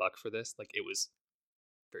maybe $1 for this. Like, it was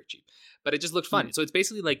very cheap, but it just looked fun. So it's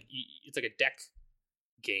basically like it's like a deck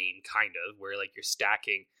game, kind of, where like you're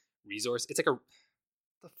stacking resource. It's like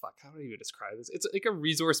the fuck? How do I even describe this? It's like a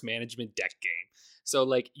resource management deck game. So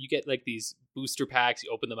like you get like these booster packs,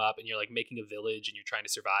 you open them up, and you're like making a village, and you're trying to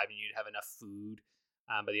survive, and you have enough food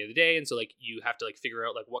by the end of the day. And so like you have to like figure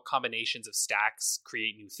out like what combinations of stacks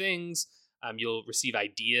create new things. You'll receive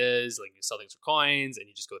ideas, like you sell things for coins, and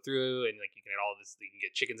you just go through, and like you can get all this. You can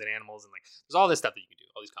get chickens and animals, and like there's all this stuff that you can do,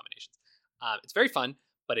 all these combinations. It's very fun.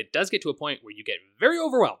 But it does get to a point where you get very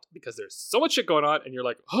overwhelmed because there's so much shit going on, and you're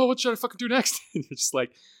like, oh, what should I fucking do next? And you're just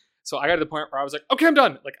like, so I got to the point where I was like, okay, I'm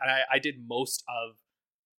done. Like I did most of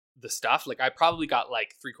the stuff. Like I probably got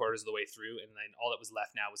like 3/4 of the way through, and then all that was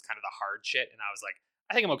left now was kind of the hard shit. And I was like,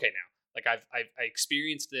 I think I'm okay now. Like I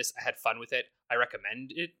experienced this. I had fun with it. I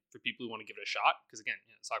recommend it for people who want to give it a shot. Because again,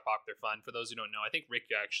 Sockpop, they're fun. For those who don't know, I think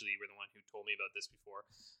Rick, you actually were the one who told me about this before.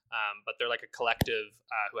 But they're like a collective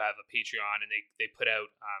who have a Patreon, and they put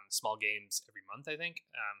out small games every month, I think.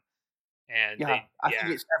 And I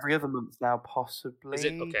think it's every other month now, possibly. Is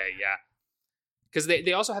it? Okay, yeah. Because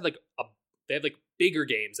they also have like they have like bigger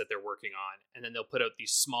games that they're working on, and then they'll put out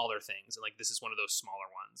these smaller things, and like this is one of those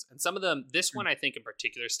smaller ones. And some of them, this one I think in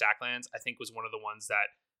particular, Stacklands, I think was one of the ones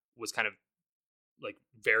that was kind of like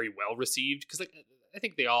very well received, because like I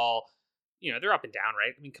think they all, they're up and down,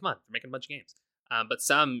 right? I mean, come on, they're making a bunch of games. But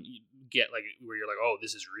some you get like where you're like, oh,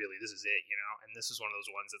 this is it, and this is one of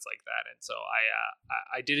those ones that's like that. And so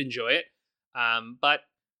I did enjoy it, but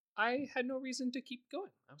I had no reason to keep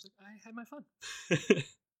going. I was like, I had my fun.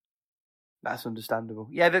 That's understandable.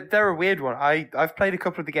 Yeah, they're a weird one. I've played a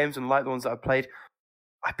couple of the games and like the ones that I've played.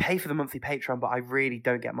 I pay for the monthly Patreon, but I really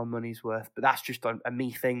don't get my money's worth. But that's just a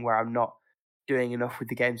me thing where I'm not doing enough with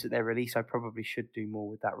the games that they release. I probably should do more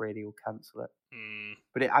with that, really, or cancel it.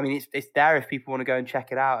 But it's there if people want to go and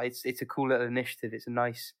check it out. It's a cool little initiative. It's a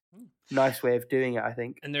nice way of doing it, I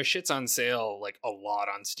think. And their shit's on sale like a lot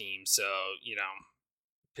on Steam, so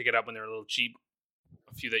pick it up when they're a little cheap.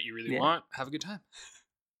 A few that you really want, have a good time.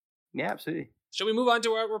 Yeah, absolutely. Shall we move on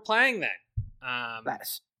to what we're playing then?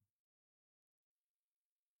 Yes.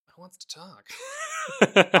 Who wants to talk?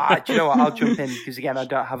 Do you know what? I'll jump in because again, I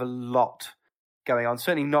don't have a lot going on.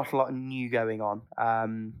 Certainly not a lot new going on.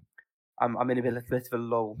 I'm in a bit of a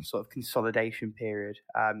lull, sort of consolidation period.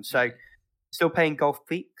 So still playing Golf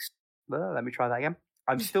Peaks. Let me try that again.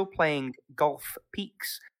 I'm still playing Golf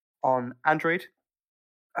Peaks on Android.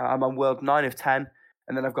 I'm on World 9 of 10,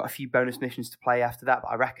 and then I've got a few bonus missions to play after that, but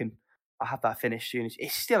I reckon I'll have that finished soon.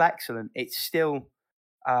 It's still excellent. It's still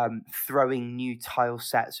throwing new tile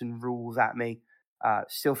sets and rules at me.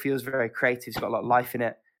 Still feels very creative. It's got a lot of life in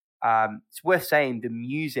it. It's worth saying the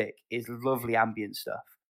music is lovely ambient stuff,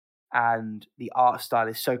 and the art style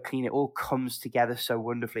is so clean. It all comes together so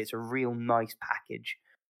wonderfully. It's a real nice package.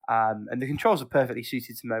 And the controls are perfectly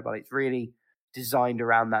suited to mobile. It's really designed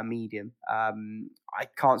around that medium. I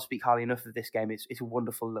can't speak highly enough of this game. It's a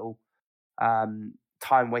wonderful little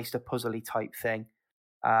time waster puzzly type thing.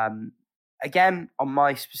 Again, on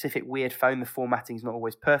my specific weird phone, the formatting is not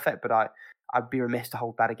always perfect, but I'd be remiss to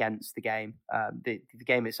hold that against the game. The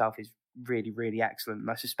game itself is really, really excellent, and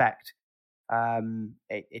I suspect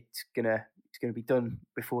it's gonna be done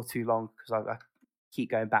before too long because I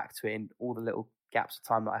keep going back to it in all the little gaps of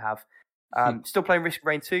time that I have. Still playing Risk of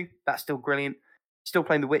Rain 2. That's still brilliant. Still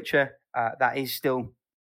playing The Witcher. That is still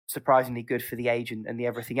surprisingly good for the age and the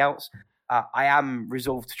everything else. I am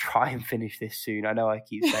resolved to try and finish this soon. I know I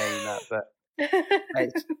keep saying that, but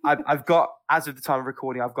I've got, as of the time of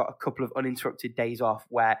recording, I've got a couple of uninterrupted days off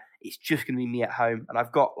where it's just going to be me at home, and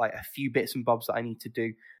I've got like a few bits and bobs that I need to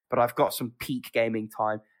do, but I've got some peak gaming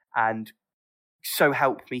time, and so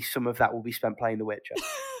help me, some of that will be spent playing The Witcher.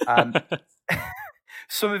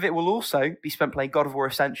 Some of it will also be spent playing God of War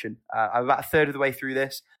Ascension. I'm about a third of the way through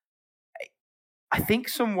this. I think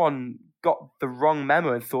someone got the wrong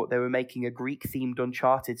memo and thought they were making a Greek-themed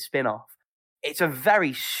Uncharted spin-off. It's a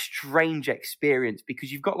very strange experience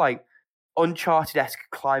because you've got like Uncharted-esque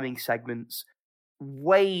climbing segments,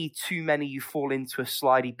 way too many you fall into a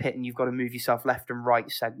slidey pit and you've got to move yourself left and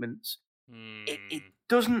right segments. It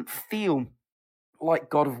doesn't feel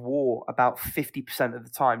like God of War about 50% of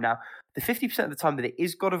the time. Now, the 50% of the time that it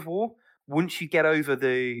is God of War, once you get over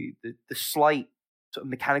the slight sort of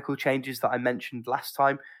mechanical changes that I mentioned last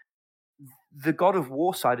time, the God of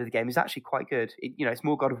War side of the game is actually quite good. It's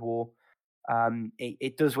more God of War.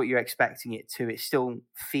 It does what you're expecting it to. It still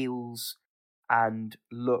feels and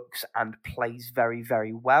looks and plays very,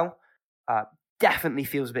 very well. Definitely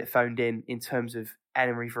feels a bit phoned in terms of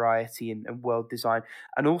enemy variety and world design,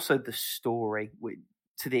 and also the story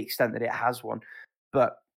to the extent that it has one.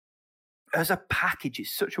 But as a package,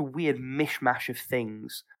 it's such a weird mishmash of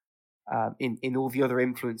things in all the other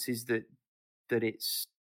influences that it's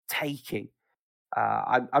taking.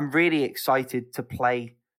 I'm really excited to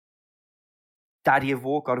play Daddy of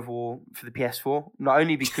War, God of War for the PS4, not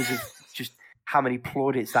only because of just how many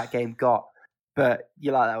plaudits that game got, but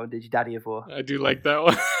you like that one, did you, Daddy of War? I do like that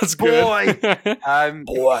one. That's Boy! good.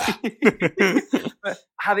 Boy! But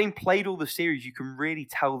having played all the series, you can really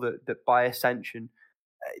tell that by Ascension,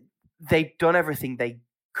 they've done everything they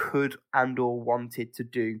could and or wanted to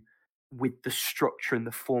do with the structure and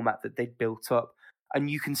the format that they'd built up. And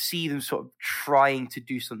you can see them sort of trying to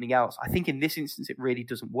do something else. I think in this instance, it really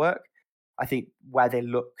doesn't work. I think where they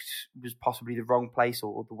looked was possibly the wrong place,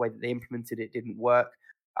 or the way that they implemented it didn't work.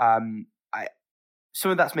 Some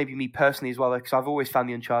of that's maybe me personally as well, because I've always found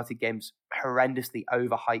the Uncharted games horrendously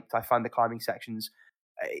overhyped. I find the climbing sections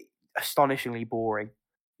astonishingly boring.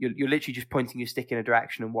 You're literally just pointing your stick in a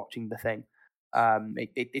direction and watching the thing.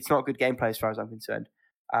 It's not good gameplay as far as I'm concerned.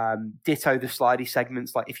 Ditto the slidey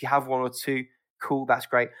segments. Like if you have one or two, cool, that's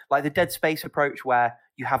great. Like the Dead Space approach where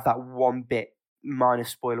you have that one bit, minor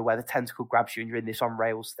spoiler, where the tentacle grabs you and you're in this on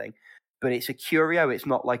rails thing. But it's a curio. It's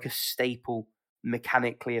not like a staple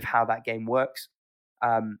mechanically of how that game works.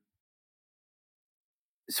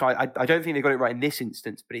 So I don't think they got it right in this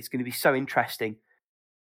instance, but it's going to be so interesting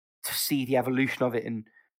to see the evolution of it and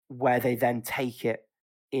where they then take it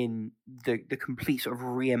in the complete sort of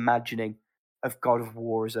reimagining of God of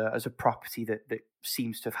War as a property that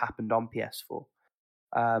seems to have happened on PS4.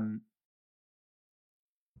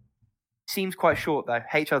 Seems quite short though.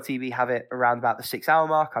 HLTV have it around about the 6 hour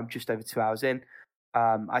mark. I'm just over 2 hours in.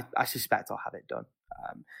 I suspect I'll have it done.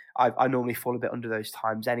 I normally fall a bit under those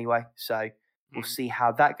times anyway, so we'll see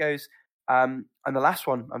how that goes. And the last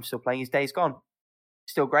one I'm still playing is Days Gone.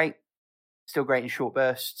 Still great in short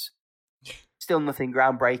bursts. Still nothing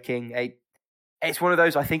groundbreaking. It's one of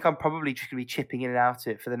those, I think I'm probably just going to be chipping in and out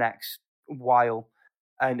of it for the next while.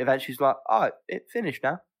 And eventually it's like, oh, it finished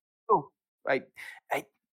now. Oh, right.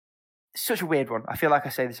 Such a weird one. I feel like I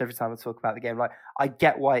say this every time I talk about the game. Like, I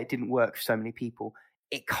get why it didn't work for so many people.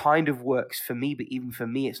 It kind of works for me, but even for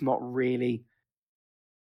me, it's not really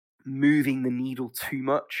moving the needle too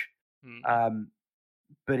much.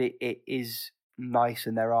 But it is nice,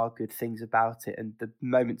 and there are good things about it, and the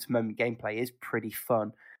moment-to-moment gameplay is pretty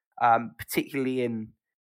fun, particularly in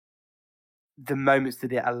the moments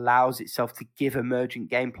that it allows itself to give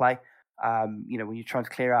emergent gameplay. When you're trying to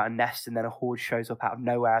clear out a nest and then a horde shows up out of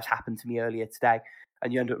nowhere, as happened to me earlier today,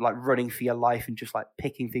 and you end up like running for your life and just like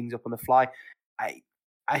picking things up on the fly.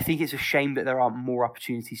 I think it's a shame that there aren't more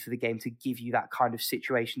opportunities for the game to give you that kind of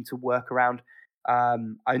situation to work around. I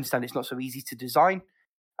understand it's not so easy to design,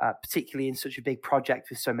 particularly in such a big project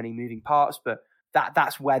with so many moving parts, but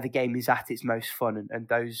that's where the game is at its most fun, and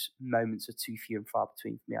those moments are too few and far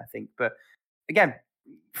between for me, I think. But again,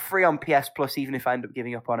 free on PS Plus, even if I end up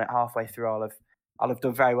giving up on it halfway through, I'll have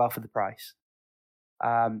done very well for the price.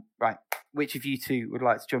 Right, which of you two would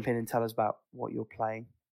like to jump in and tell us about what you're playing?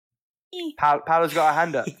 Paola's got her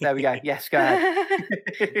hand up. There we go. Yes, go ahead.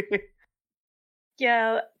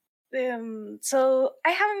 Yeah. So I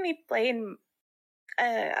haven't been playing.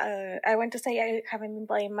 I want to say I haven't been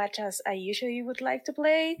playing much as I usually would like to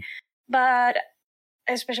play, but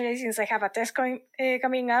especially since I have a test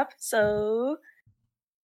coming up, so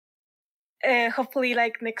hopefully,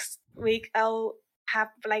 like next week, I'll have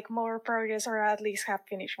like more progress, or at least have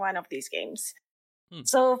finished one of these games.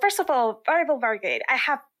 So first of all, Variable Barricade. I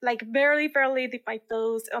have like barely dipped my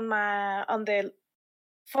toes on the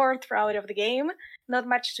 4th route of the game. Not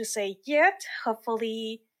much to say yet.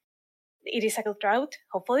 Hopefully, it is a good route.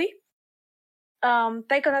 Hopefully.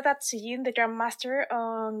 Taiko no Tatsujin, the Grandmaster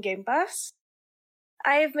on Game Pass.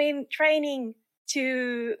 I've been training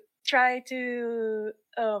to try to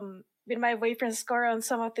beat my boyfriend's score on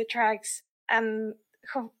some of the tracks, and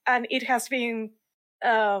it has been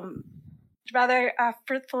rather a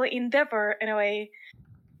fruitful endeavor in a way,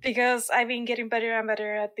 because I've been getting better and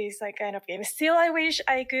better at this like kind of game. Still, I wish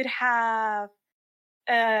I could have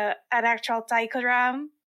an actual Taiko Drum.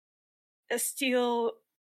 Still,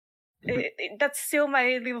 that's still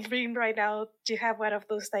my little dream right now, to have one of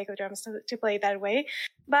those Taiko Drums to play that way.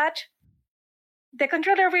 But the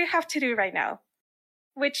controller we have to do right now,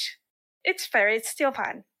 which it's fair, it's still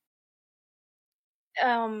fun.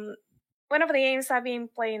 One of the games I've been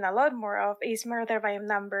playing a lot more of is Murder by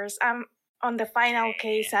Numbers. I'm on the final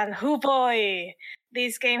case, and oh boy,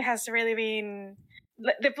 this game has really been...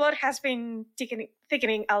 The plot has been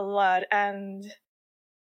thickening a lot, and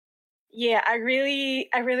yeah, I really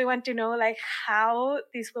want to know like how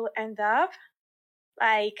this will end up.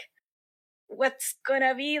 Like, what's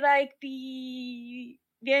gonna be like the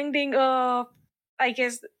ending of, I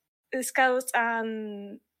guess, the Scouts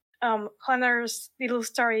and Honor's little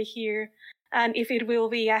story here. and if it will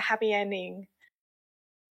be a happy ending.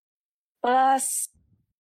 Plus,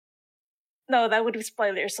 no, that would be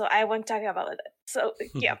spoilers, so I won't talk about it. So,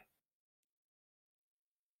 yeah.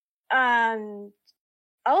 And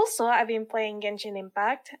also, I've been playing Genshin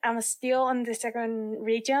Impact. I'm still on the second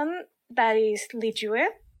region, that is Liyue,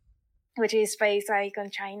 which is based like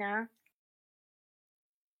on China.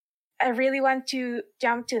 I really want to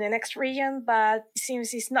jump to the next region, but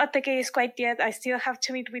since it's not the case quite yet, I still have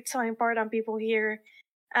to meet with some important people here.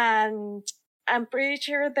 And I'm pretty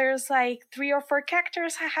sure there's like 3 or 4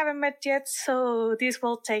 characters I haven't met yet, so this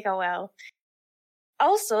will take a while.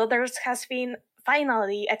 Also, there has been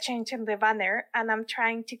finally a change in the banner, and I'm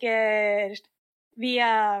trying to get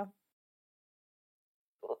via...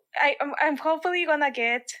 I'm hopefully gonna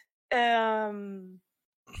get...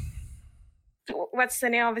 what's the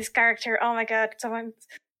name of this character? Oh my god,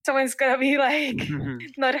 someone's gonna be like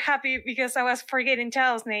not happy because I was forgetting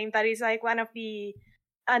Child's name. That is like one of the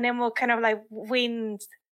Anemo kind of like wind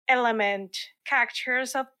element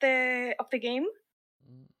characters of the game.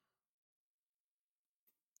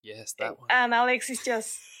 Yes, that one. And Alex is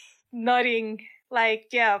just nodding like,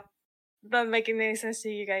 yeah, not making any sense to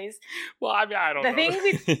you guys. Well, I mean, I don't know. The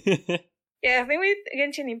thing with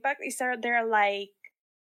Genshin Impact is that there are like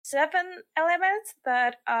 7 elements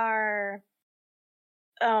that are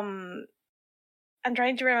I'm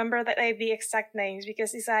trying to remember the exact names,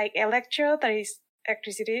 because it's like Electro, that is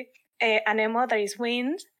electricity, Anemo, that is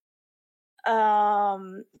wind,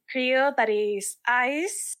 Creo, that is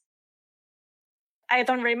ice. I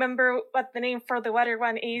don't remember what the name for the water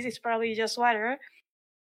one is. It's probably just water.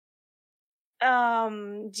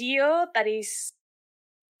 Geo, that is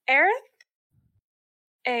earth.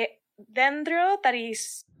 Dendro, that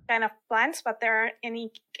is kind of plants, but there aren't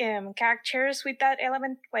any characters with that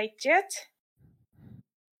element quite yet.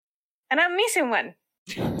 And I'm missing one.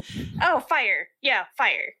 Oh, fire. Yeah,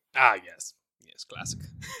 fire. Ah, yes. Yes, classic.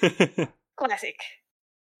 Classic.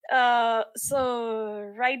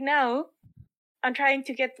 So right now, I'm trying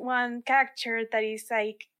to get one character that is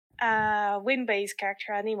like a wind-based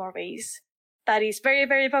character, Anemo-based, that is very,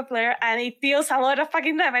 very popular, and it deals a lot of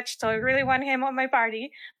fucking damage, so I really want him on my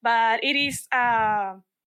party. But it is 5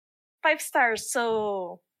 stars,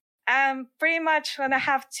 so I'm pretty much gonna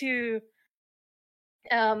have to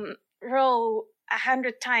roll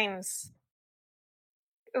 100 times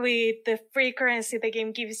with the free currency the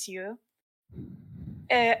game gives you.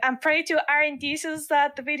 I'm praying to RNGesus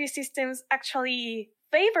that the video systems actually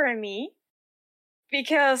favor me,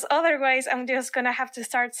 because otherwise I'm just gonna have to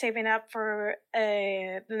start saving up for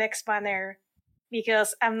the next banner,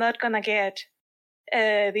 because I'm not gonna get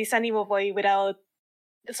this Anemo boy without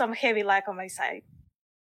some heavy lag on my side.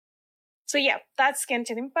 So yeah, that's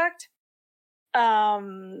Genshin Impact.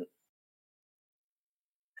 I'm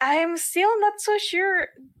still not so sure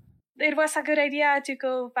it was a good idea to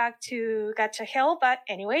go back to Gacha Hell, but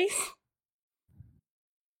anyways.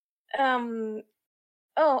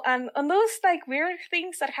 Oh, and on those like weird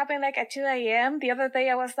things that happen like at 2 a.m. the other day,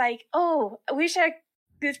 I was like, oh, I wish I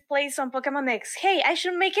could play some Pokemon X. Hey, I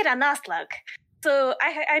should make it a Nuzlocke. So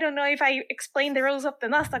I don't know if I explained the rules of the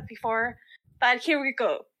Nuzlocke before, but here we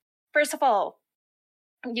go. First of all,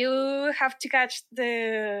 you have to catch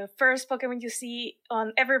the first Pokemon you see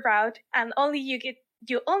on every route, and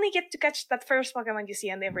you only get to catch that first Pokemon you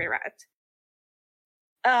see on every route.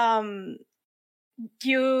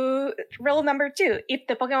 You rule number 2. If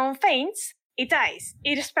the Pokemon faints, it dies.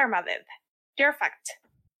 It is permadeath. You're fucked.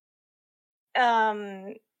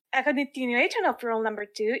 A continuation of rule number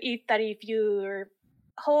 2 is that if your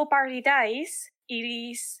whole party dies, it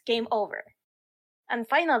is game over. And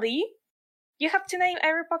finally, you have to name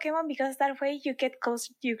every Pokemon, because that way you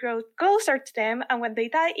grow closer to them, and when they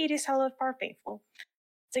die, it is a lot more painful.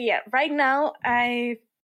 So yeah, right now I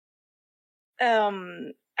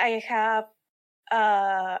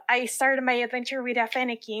started my adventure with a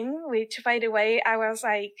Fennekin, which, by the way, I was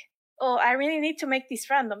like, oh, I really need to make this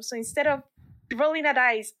random. So instead of rolling a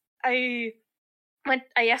dice, I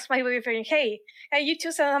asked my boyfriend, hey, can you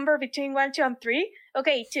choose a number between 1, 2, and 3?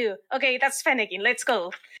 Okay, 2. Okay, that's Fennekin. Let's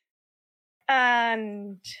go.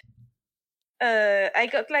 And I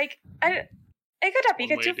got like I got a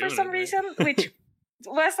Pikachu for some reason, which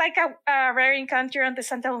was like a rare encounter on the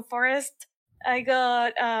Santalon Forest. I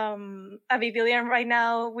got a Vivillon right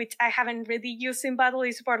now, which I haven't really used in battle.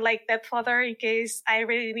 It's for like Death Fodder in case I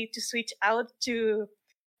really need to switch out to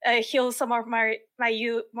heal some of my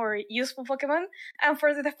more useful Pokemon. And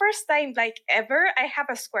for the first time, like ever, I have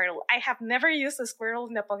a Squirtle. I have never used a Squirtle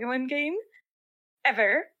in a Pokemon game,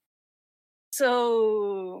 ever.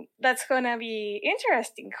 So that's gonna be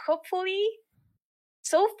interesting. Hopefully,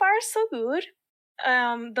 so far so good.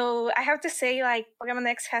 Though I have to say, like, Pokemon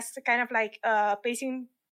X has the kind of like pacing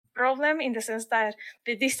problem in the sense that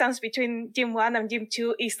the distance between Gym 1 and Gym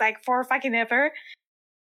 2 is like for fucking ever.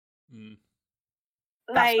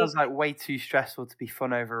 That Like, sounds like way too stressful to be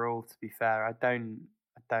fun overall. To be fair, I don't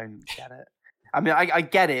get it. I mean, I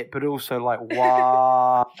get it, but also like,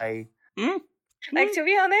 why? like, to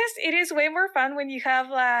be honest, it is way more fun when you have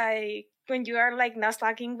like when you are like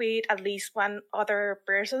Nuzlocking with at least one other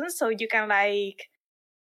person, so you can like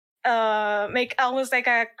make almost like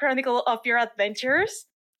a chronicle of your adventures.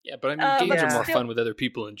 Yeah, but I mean, games but are more still- fun with other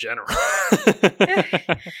people in general.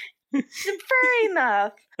 Fair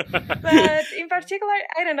enough. But in particular,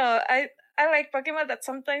 I don't know. I like Pokemon that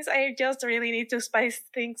sometimes I just really need to spice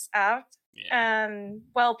things up. Yeah. And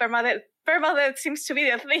well, permadeath seems to be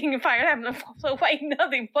the thing in Fire Emblem, so why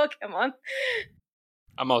not in Pokemon?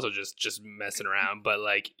 I'm also just messing around, but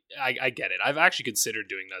like I get it. I've actually considered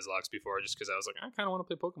doing Nuzlocke before just because I was like, I kind of want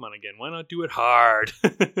to play Pokemon again. Why not do it hard?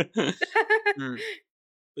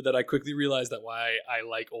 But then I quickly realized that why I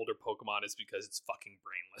like older Pokemon is because it's fucking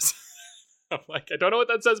brainless. I'm like, I don't know what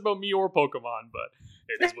that says about me or Pokemon, but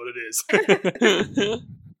it is what it is.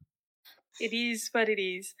 It is what it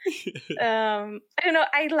is. I don't know.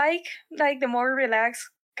 I like the more relaxed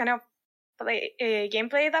kind of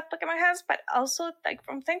gameplay that Pokemon has, but also like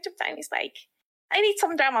from time to time, it's like I need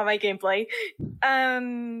some drama in my gameplay,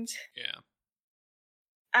 and Yeah.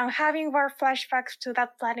 I'm having more flashbacks to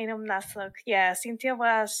that Platinum Nuzlocke. Yeah, Cynthia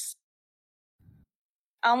was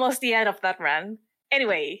almost the end of that run.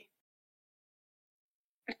 Anyway,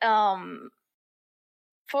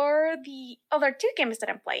 for the other two games that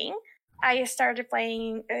I'm playing, I started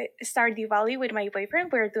playing Stardew Valley with my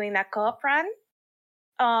boyfriend. We're doing a co-op run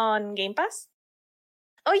on Game Pass.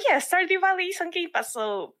 Oh yeah, Stardew Valley is on Game Pass,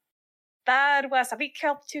 so that was a big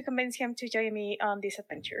help to convince him to join me on this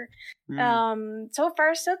adventure. So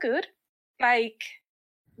far so good. Like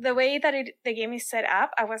the way that the game is set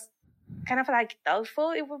up, I was kind of like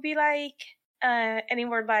doubtful it would be like any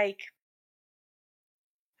more like,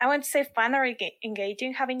 I wouldn't say fun or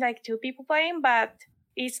engaging having like two people playing, but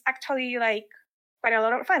it's actually like quite a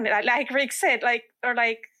lot of fun. Like Rick said, like, or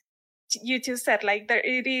like you two said, like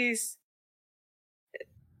it is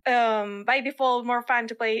by default more fun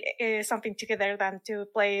to play something together than to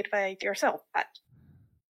play it by yourself. But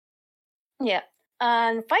yeah.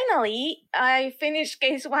 And finally, I finished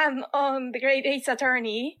Case 1 on the Great Ace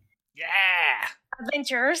Attorney. Yeah.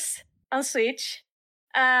 Adventures on Switch.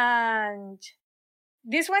 And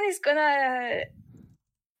this one is gonna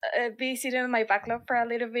be sitting in my backlog for a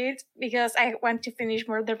little bit because I want to finish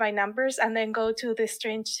Murder by Numbers and then go to the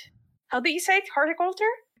strange, how do you say it? Horticulture?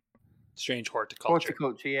 Strange horticulture.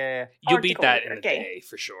 Horticulture, yeah. You'll beat that in a okay. day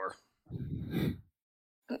for sure.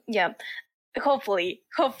 Yeah. Hopefully,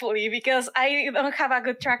 because I don't have a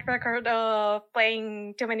good track record of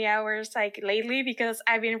playing too many hours like lately because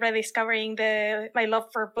I've been rediscovering my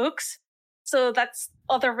love for books. So that's the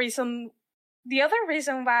other reason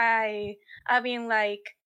why I've been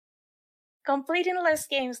like completing less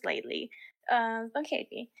games lately. Don't hate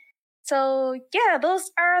me. So yeah,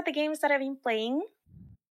 those are the games that I've been playing.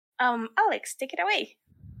 Alex, take it away.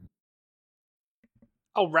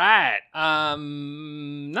 All right.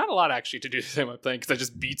 Not a lot actually to do today. I'm playing because I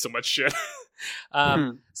just beat so much shit.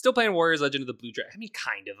 Still playing Warriors Legend of the Blue Dragon. I mean,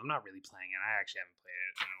 kind of. I'm not really playing it. I actually haven't played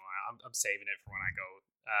it in a while. I'm saving it for when I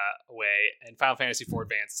go away. And Final Fantasy IV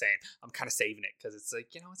Advance, same. I'm kind of saving it because it's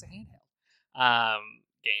like, it's a handheld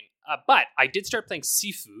game. But I did start playing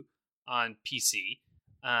Sifu on PC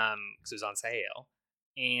because it was on sale.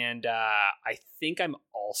 And I think I'm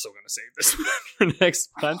also going to save this one for next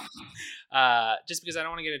month. Just because I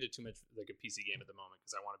don't want to get into too much like a PC game at the moment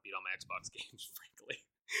because I want to beat all my Xbox games, frankly.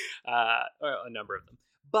 Or a number of them.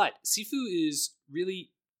 But Sifu is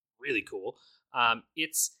really, really cool.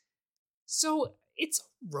 It's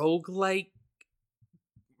roguelite,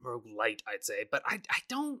 I'd say. But I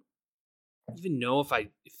don't even know if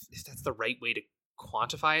that's the right way to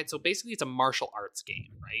quantify it. So basically it's a martial arts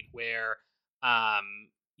game, right? Where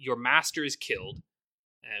your master is killed,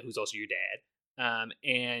 who's also your dad,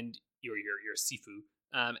 and your Sifu,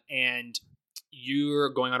 and you're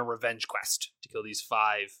going on a revenge quest to kill these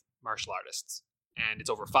 5 martial artists, and it's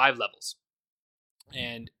over 5 levels,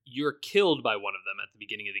 and you're killed by one of them at the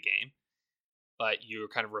beginning of the game, but you're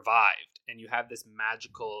kind of revived, and you have these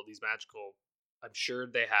magical. I'm sure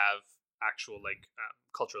they have actual like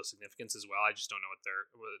cultural significance as well. I just don't know what they're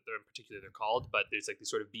in particular they're called, but there's like these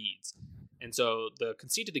sort of beads. And so the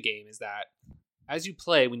conceit of the game is that as you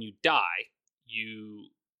play, when you die, you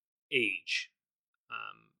age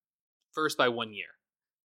first by 1 year.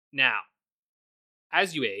 Now,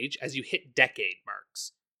 as you age, as you hit decade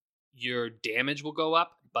marks, your damage will go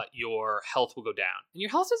up, but your health will go down. And your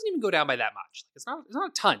health doesn't even go down by that much. It's not a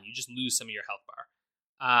ton. You just lose some of your health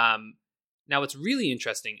bar. Now, what's really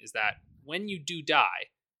interesting is that when you do die,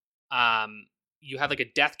 you have like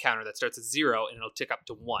a death counter that starts at 0 and it'll tick up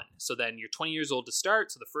to 1. So then you're 20 years old to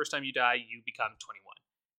start. So the first time you die, you become 21.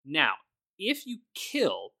 Now, if you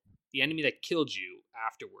kill the enemy that killed you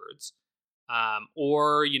afterwards,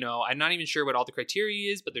 or, I'm not even sure what all the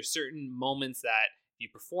criteria is, but there's certain moments that if you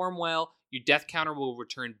perform well, your death counter will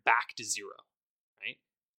return back to 0, right?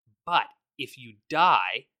 But if you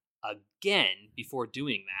die again before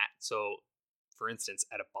doing that, so for instance,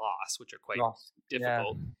 at a boss, which are quite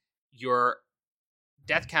difficult, your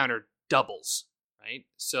death counter doubles, right?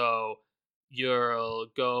 So you'll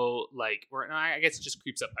go I guess it just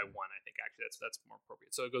creeps up by 1, I think, actually. That's more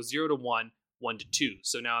appropriate. So it goes 0 to 1, 1 to 2.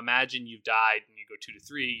 So now imagine you've died and you go 2 to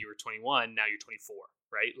 3, you were 21, now you're 24,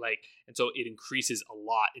 right? And so it increases a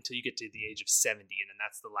lot until you get to the age of 70, and then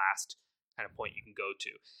that's the last kind of point you can go to.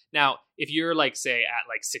 Now, if you're say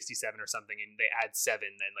at 67 or something and they add 7,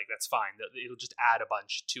 then that's fine. It'll just add a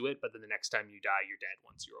bunch to it, but then the next time you die, you're dead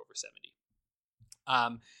once you're over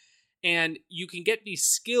 70. And you can get these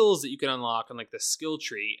skills that you can unlock on the skill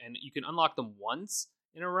tree, and you can unlock them once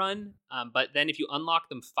in a run. But then if you unlock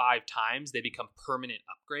them 5 times, they become permanent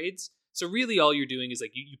upgrades. So really all you're doing is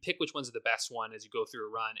you pick which one's the best one as you go through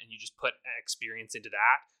a run, and you just put experience into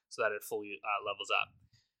that so that it fully levels up.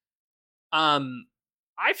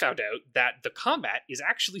 I found out that the combat is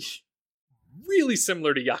actually really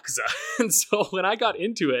similar to Yakuza. And so when I got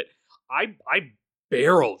into it, I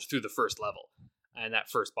barreled through the first level and that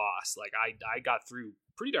first boss. I got through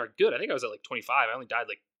pretty darn good. I think I was at 25. I only died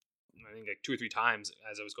 2 or 3 times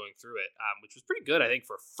as I was going through it, which was pretty good, I think,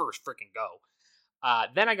 for a first freaking go.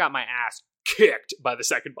 Then I got my ass kicked by the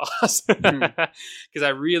second boss because I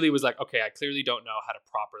really was okay, I clearly don't know how to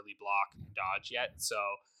properly block and dodge yet. So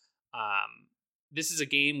this is a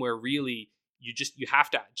game where really you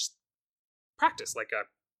have to just practice like a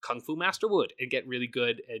Kung Fu master would and get really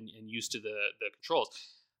good and used to the controls.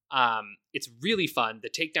 It's really fun. The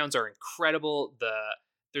takedowns are incredible.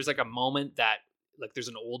 There's a moment that there's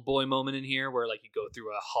an old boy moment in here where you go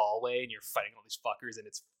through a hallway and you're fighting all these fuckers and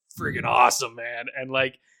it's friggin' awesome, man. And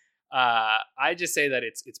I just say that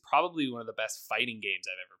it's probably one of the best fighting games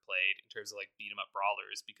I've ever played in terms of beat 'em up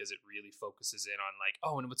brawlers, because it really focuses in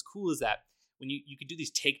on and what's cool is that when you can do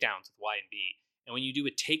these takedowns with Y and B, and when you do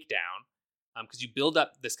a takedown, because you build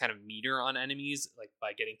up this kind of meter on enemies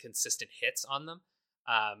by getting consistent hits on them,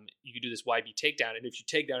 you can do this YB takedown, and if you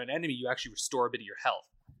take down an enemy, you actually restore a bit of your health.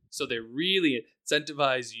 So they really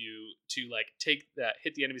incentivize you to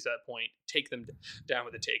hit the enemies at that point, take them down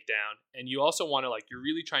with a takedown. And you also want to you're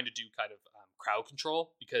really trying to do kind of crowd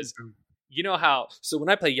control, because you know how, so when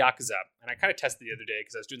I play Yakuza, and I kind of tested the other day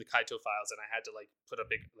because I was doing the Kaito files and I had to put a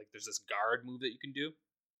big, there's this guard move that you can do.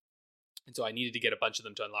 And so I needed to get a bunch of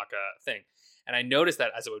them to unlock a thing. And I noticed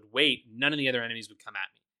that as I would wait, none of the other enemies would come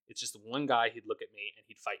at me. It's just the one guy, he'd look at me and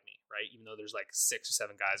he'd fight me, right? Even though there's 6 or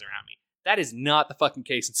 7 guys around me. That is not the fucking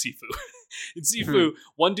case in Sifu. In Sifu,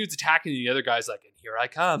 one dude's attacking you, the other guy's and here I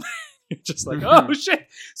come. You're just oh shit.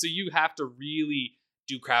 So you have to really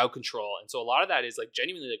do crowd control. And so a lot of that is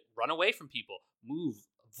genuinely run away from people, move,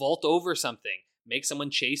 vault over something, make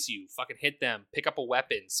someone chase you, fucking hit them, pick up a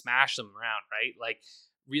weapon, smash them around, right?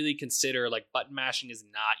 Really consider button mashing is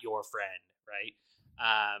not your friend, right?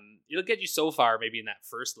 It'll get you so far maybe in that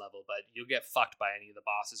first level, but you'll get fucked by any of the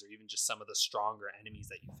bosses or even just some of the stronger enemies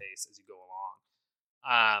that you face as you go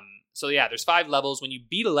along. So yeah, there's 5 levels. When you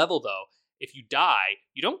beat a level though, if you die,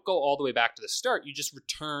 you don't go all the way back to the start. You just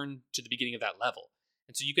return to the beginning of that level.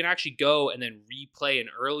 And so you can actually go and then replay an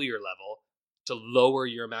earlier level to lower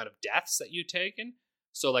your amount of deaths that you've taken.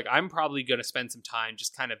 So I'm probably going to spend some time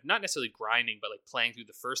just kind of not necessarily grinding, but playing through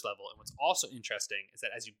the first level. And what's also interesting is that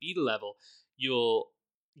as you beat a level, you'll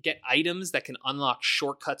get items that can unlock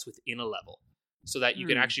shortcuts within a level so that you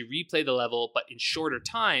can actually replay the level, but in shorter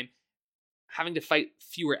time, having to fight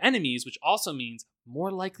fewer enemies, which also means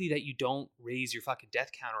more likely that you don't raise your fucking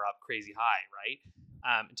death counter up crazy high,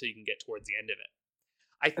 right? Until you can get towards the end of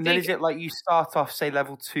it. Then is it you start off, say,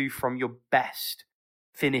 level 2 from your best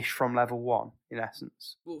finish from level 1, in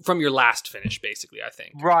essence? From your last finish, basically, I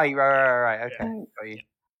think. Right. Okay.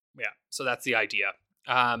 Yeah. So that's the idea.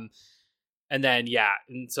 And then,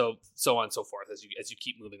 and so on and so forth as you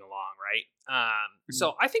keep moving along, right?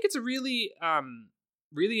 So I think it's a really,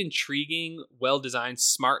 really intriguing, well-designed,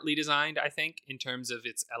 smartly designed, I think, in terms of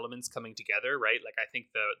its elements coming together, right? I think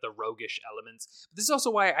the roguish elements. But this is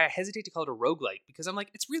also why I hesitate to call it a roguelike, because I'm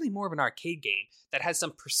it's really more of an arcade game that has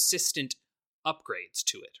some persistent upgrades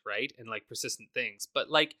to it, right? And like persistent things. But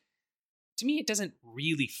like, to me, it doesn't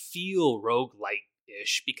really feel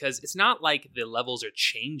roguelite-ish because it's not like the levels are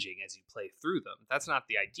changing as you play through them. That's not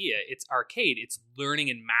the idea. It's arcade. It's learning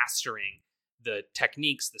and mastering the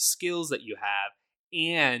techniques, the skills that you have,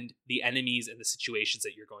 and the enemies and the situations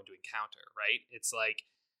that you're going to encounter, right? It's like,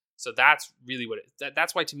 so that's really what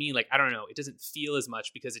that's why to me, like, I don't know, it doesn't feel as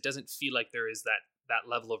much because it doesn't feel like there is that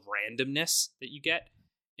level of randomness that you get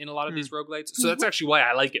in a lot of these roguelites. So that's actually why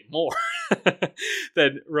I like it more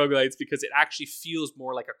than roguelites, because it actually feels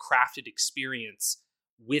more like a crafted experience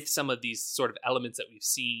with some of these sort of elements that we've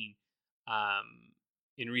seen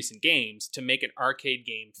in recent games to make an arcade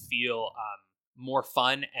game feel more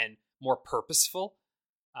fun and more purposeful,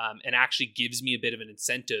 and actually gives me a bit of an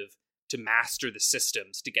incentive to master the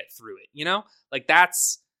systems to get through it, you know? Like,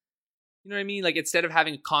 that's, you know what I mean? Like, instead of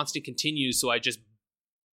having a constant continue, so I just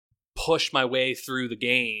push my way through the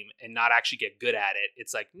game and not actually get good at it,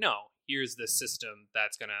 it's like, no, here's the system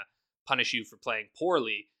that's gonna punish you for playing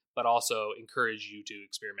poorly, but also encourage you to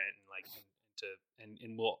experiment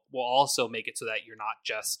and will also make it so that you're not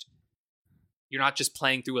just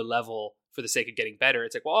playing through a level for the sake of getting better.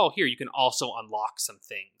 It's like, well, oh, here, you can also unlock some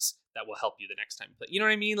things that will help you the next time you play. You know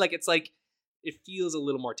what I mean? Like, it's like, it feels a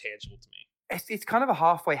little more tangible to me. It's kind of a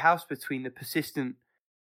halfway house between the persistent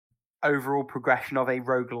overall progression of a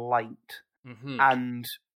roguelite and,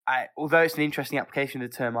 although it's an interesting application of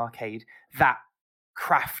the term arcade, that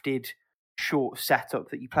crafted short setup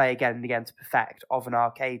that you play again and again to perfect of an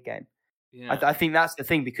arcade game. Yeah. I think that's the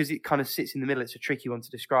thing, because it kind of sits in the middle. It's a tricky one to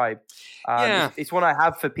describe. It's one I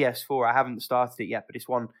have for PS4. I haven't started it yet, but it's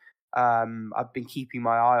one I've been keeping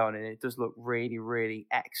my eye on, and it does look really, really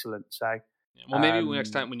excellent. So, well, maybe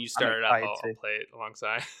next time when you start it up, I'll play it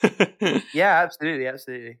alongside. Yeah, absolutely. Yeah,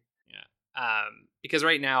 because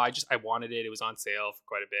right now I wanted it. It was on sale for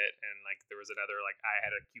quite a bit, and like there was another, like, I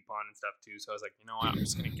had a coupon and stuff too. So I was like, you know what, I'm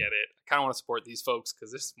just gonna get it. I kind of want to support these folks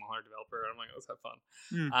because they're a smaller developer. I'm like, let's have fun.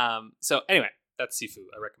 So anyway, that's Sifu.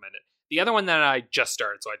 I recommend it. The other one that I just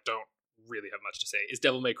started, so I don't really have much to say, is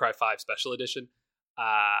Devil May Cry 5 Special Edition.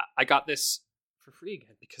 I got this for free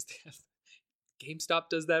again because they have, GameStop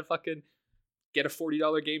does that fucking get a $40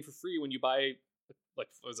 game for free when you buy, like,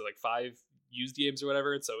 what was it, like 5 used games or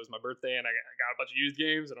whatever. And so it was my birthday and I got a bunch of used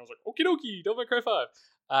games and I was like, okie dokie, Devil May Cry 5.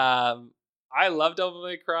 I love Devil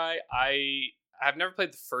May Cry. I've never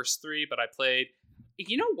played the first 3, but I played,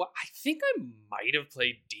 you know what, I think I might have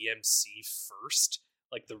played DMC first,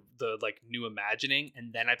 like the like New Imagining,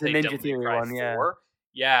 and then I played Devil May Cry 4.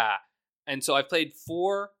 Yeah. And so I played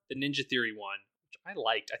 4, the Ninja Theory one, which I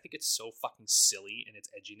liked. I think it's so fucking silly in its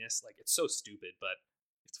edginess. Like, it's so stupid, but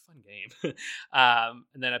it's a fun game.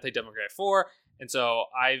 And then I played Devil May Cry 4. And so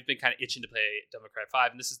I've been kind of itching to play Devil May Cry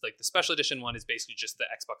 5. And this is like the special edition one is basically just the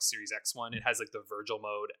Xbox Series X one. It has like the Virgil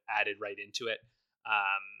mode added right into it.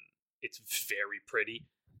 It's very pretty.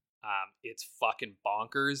 It's fucking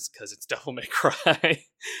bonkers because it's Devil May Cry.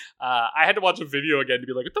 I had to watch a video again to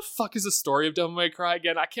be like, what the fuck is the story of Devil May Cry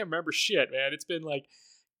again? I can't remember shit, man. It's been like,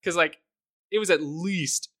 because like it was at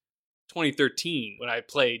least 2013 when I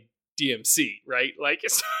played DMC, right? Like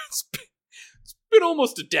it's been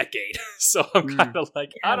almost a decade. So I'm kind of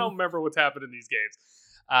like, I don't remember what's happened in these games.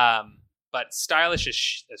 But stylish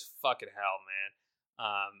as fucking hell,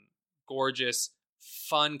 man. Gorgeous,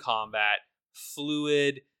 fun combat,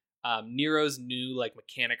 fluid. Nero's new like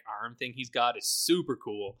mechanic arm thing he's got is super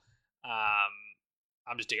cool.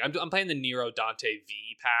 I'm just digging. I'm playing the Nero Dante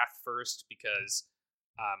V path first because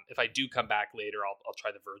if I do come back later, I'll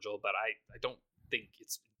try the Virgil, but I don't think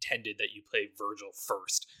it's intended that you play Virgil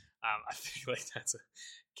first. I feel like that's a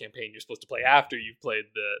campaign you're supposed to play after you've played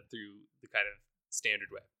through the kind of standard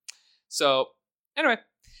way. So anyway,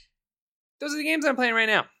 those are the games I'm playing right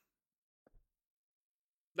now.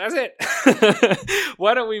 That's it.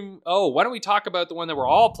 Why don't we talk about the one that we're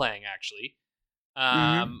all playing actually,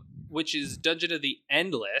 which is Dungeon of the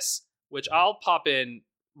Endless, which I'll pop in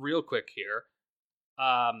real quick here.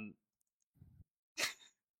 I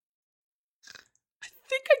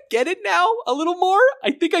think I get it now a little more.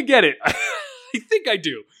 I think I get it. I think I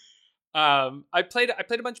do. I played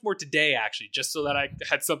a bunch more today actually, just so that I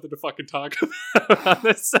had something to fucking talk about on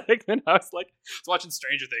this segment. I was watching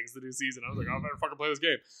Stranger Things, the new season. I was like, oh, I better fucking play this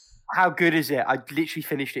game. How good is it? I literally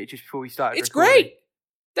finished it just before we started. It's great.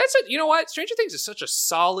 That's it. You know what? Stranger Things is such a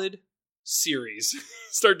solid series,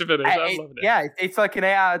 start to finish. I'm loving it. Yeah, it's like an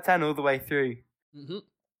 8 out of 10 all the way through. Mm-hmm.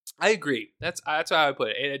 I agree. That's how I would put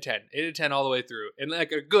it. 8 out of 10. 8 out of 10 all the way through. And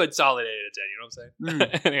like a good solid 8 out of 10, you know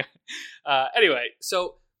what I'm saying? Anyway,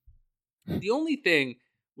 so the only thing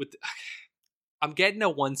with I'm getting a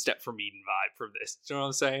One Step from Eden vibe from this. Do you know what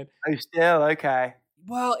I'm saying? Oh, still okay.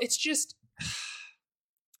 Well, it's just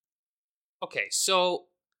okay. So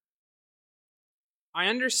I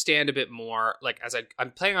understand a bit more. Like as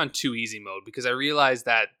I'm playing on 2 easy mode because I realized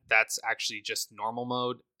that that's actually just normal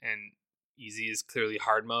mode and easy is clearly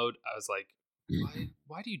hard mode. I was like,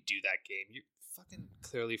 why do you do that game? You're fucking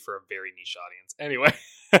clearly for a very niche audience. Anyway,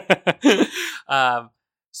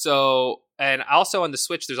 so and also on the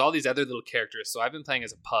Switch, there's all these other little characters. So I've been playing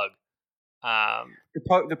as a pug.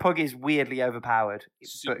 The pug is weirdly overpowered.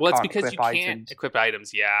 Well, it's because you can't equip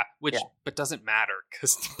items, but doesn't matter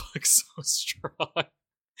because the pug's so strong.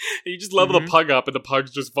 You just level the pug up, and the pug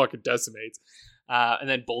just fucking decimates. And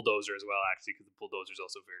then bulldozer as well, actually, because the bulldozer is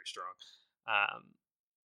also very strong.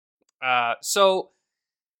 So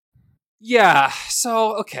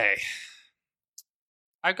okay,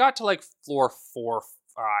 I got to like floor 4 or 5.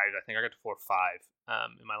 I think I got to floor 5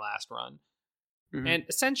 in my last run. Mm-hmm. And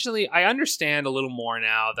essentially, I understand a little more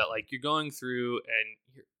now that like you're going through and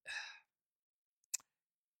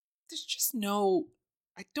there's just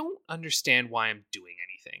I don't understand why I'm doing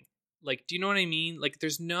anything. Like, do you know what I mean? Like,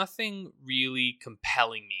 there's nothing really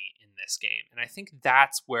compelling me in this game. And I think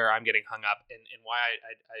that's where I'm getting hung up and why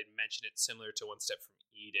I mentioned it similar to One Step from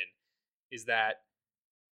Eden is that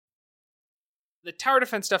the tower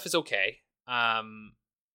defense stuff is okay.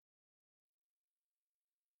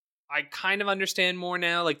 I kind of understand more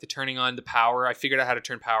now, like the turning on the power. I figured out how to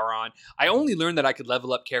turn power on. I only learned that I could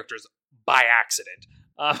level up characters by accident.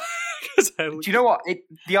 Do you know what?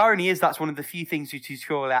 The irony is that's one of the few things your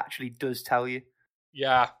tutorial actually does tell you.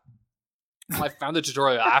 Yeah. I found the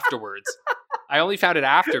tutorial afterwards. I only found it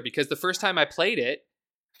after because the first time I played it,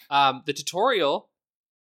 the tutorial,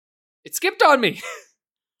 it skipped on me.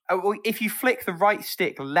 Well, if you flick the right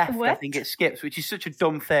stick left, I think it skips, which is such a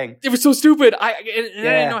dumb thing. It was so stupid. I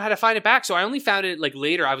didn't know how to find it back, so I only found it like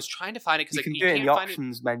later. I was trying to find it because you can do it in the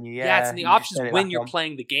options menu. Yeah, it's in the options when you're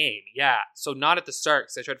playing the game. Yeah, so not at the start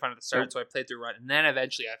because I tried to find it at the start, so I played through a run, and then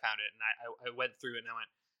eventually I found it, and I went through it, and I went,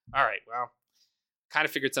 all right, well, kind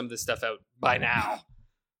of figured some of this stuff out by now.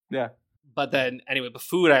 Yeah. But then, anyway, but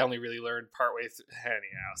food I only really learned partway through.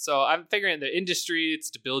 Anyhow, so I'm figuring the industry, it's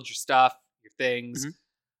to build your stuff, your things. Mm-hmm.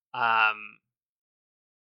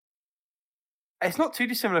 It's not too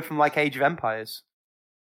dissimilar from like Age of Empires.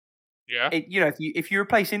 Yeah. If you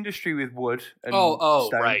replace industry with wood and stone,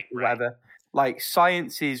 right, whatever, like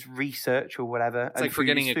science is research or whatever. It's like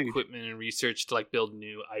forgetting equipment and research to like build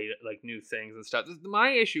new things and stuff. My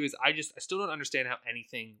issue is I still don't understand how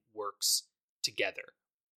anything works together.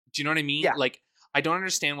 Do you know what I mean? Yeah. Like I don't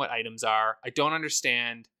understand what items are. I don't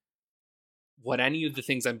understand what any of the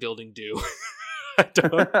things I'm building do.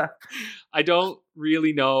 I don't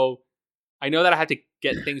really know. I know that I have to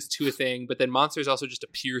get things to a thing, but then monsters also just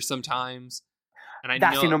appear sometimes. And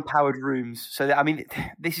that's in unpowered rooms. So,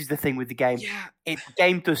 this is the thing with the game. Yeah. The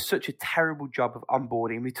game does such a terrible job of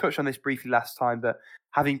onboarding. We touched on this briefly last time, but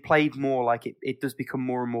having played more, like it does become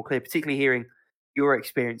more and more clear, particularly hearing your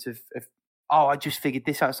experience of I just figured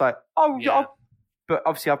this out. It's like, but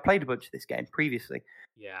obviously I've played a bunch of this game previously.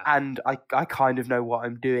 Yeah. And I kind of know what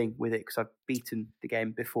I'm doing with it because I've beaten the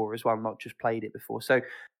game before as well, not just played it before. So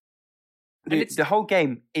the whole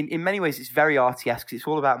game, in many ways, it's very RTS because it's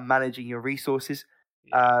all about managing your resources.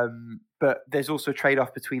 Yeah. But there's also a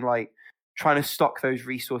trade-off between like trying to stock those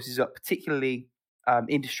resources up, particularly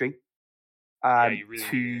industry,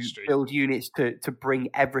 to build units to bring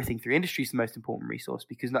everything through. Industry is the most important resource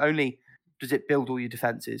because not only does it build all your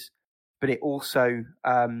defenses, but it also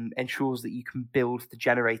ensures that you can build the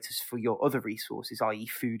generators for your other resources, i.e.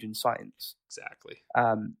 food and science. Exactly.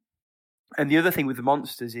 And the other thing with the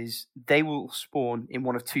monsters is they will spawn in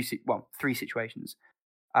one of three situations.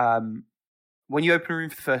 When you open a room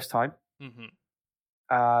for the first time,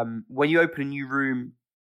 when you open a new room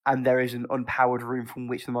and there is an unpowered room from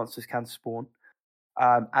which the monsters can spawn,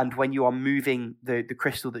 and when you are moving the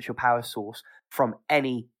crystal that's your power source from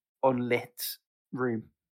any unlit room.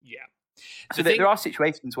 Yeah. So there are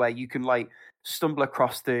situations where you can like stumble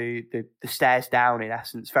across the stairs down in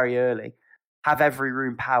essence very early, have every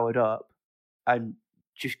room powered up, and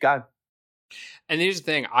just go. And here's the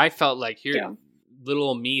thing: I felt like little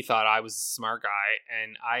old me thought I was a smart guy,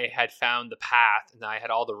 and I had found the path, and I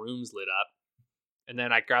had all the rooms lit up, and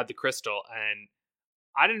then I grabbed the crystal, and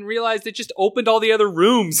I didn't realize it just opened all the other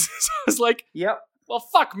rooms. So I was like, "Yep, well,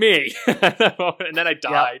 fuck me!" And then I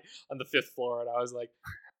died on the 5th floor, and I was like,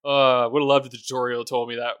 would have loved if the tutorial told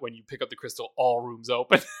me that when you pick up the crystal, all rooms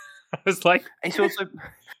open. I was like, it's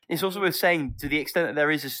also worth saying to the extent that there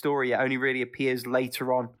is a story, it only really appears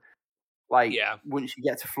later on Like, Yeah. once you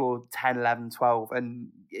get to floor 10, 11, 12, and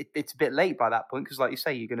it's a bit late by that point because, like you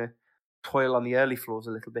say, you're going to toil on the early floors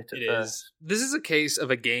a little bit at It first. is. This is a case of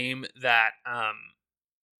a game that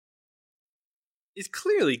is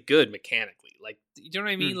clearly good mechanically. Like, you know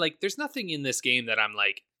what I mean? Like, there's nothing in this game that I'm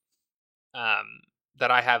like,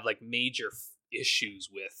 that I have like major issues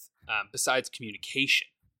with, besides communication.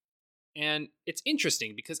 And it's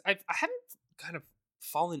interesting because I haven't kind of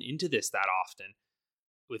fallen into this that often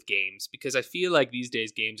with games, because I feel like these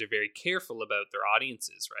days games are very careful about their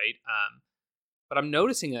audiences, right? But I'm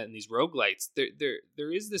noticing that in these roguelites,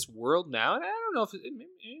 there is this world now, and I don't know if maybe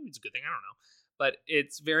it's a good thing, I don't know, but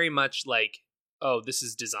it's very much like, oh, this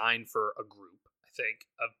is designed for a group, I think,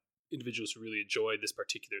 of individuals who really enjoy this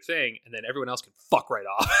particular thing, and then everyone else can fuck right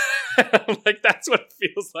off. Like, that's what it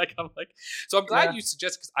feels like. I'm like, so I'm glad you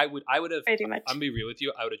suggest, because I would have, Pretty much. I'm gonna be real with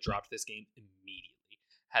you, I would have dropped this game immediately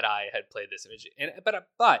had I had played this image.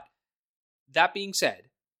 But that being said,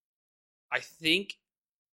 I think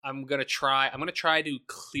I'm gonna try to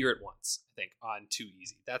clear it once. I think on Too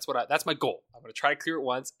Easy. That's my goal. I'm gonna try to clear it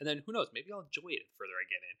once, and then who knows? Maybe I'll enjoy it the further I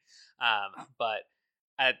get in. But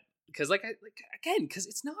because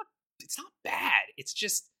it's not bad. It's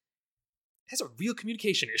just, it has a real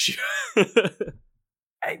communication issue.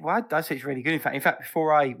 Well, I'd say it's really good. In fact,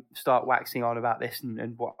 before I start waxing on about this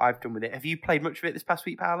and what I've done with it, have you played much of it this past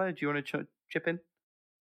week, Paola? Do you want to chip in?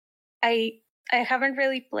 I haven't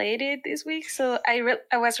really played it this week, so I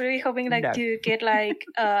was really hoping to get like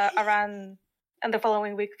a run and the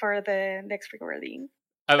following week for the next recording.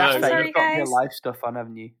 That's fair. Sorry, You've got your guys. live stuff on,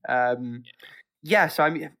 haven't you? Yeah. So I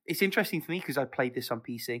mean, it's interesting for me because I played this on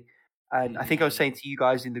PC, and I think I was saying to you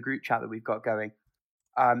guys in the group chat that we've got going,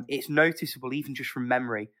 it's noticeable even just from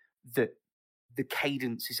memory that the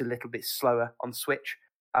cadence is a little bit slower on Switch.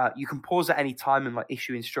 You can pause at any time and like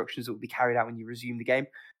issue instructions that will be carried out when you resume the game.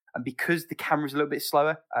 And because the camera's a little bit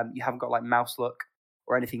slower, you haven't got like mouse look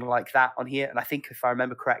or anything like that on here. And I think if I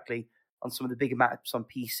remember correctly, on some of the bigger maps on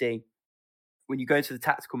PC, when you go into the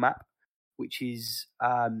tactical map, which is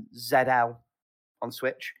ZL on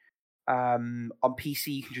Switch, on PC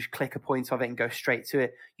you can just click a point of it and go straight to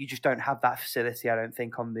it. You just don't have that facility, I don't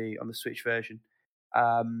think, on the Switch version.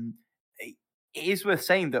 It is worth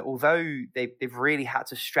saying that although they've really had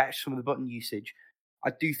to stretch some of the button usage,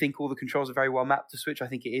 I do think all the controls are very well mapped to Switch. I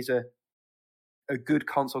think it is a good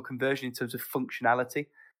console conversion in terms of functionality.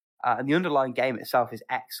 And the underlying game itself is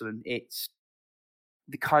excellent. It's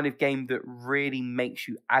the kind of game that really makes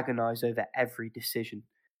you agonize over every decision.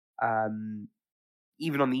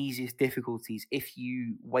 Even on the easiest difficulties, if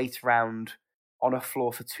you wait around on a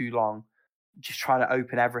floor for too long, just trying to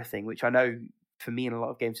open everything, which I know for me in a lot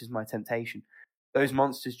of games is my temptation, those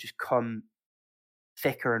monsters just come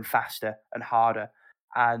thicker and faster and harder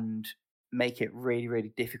and make it really,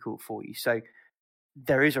 really difficult for you. So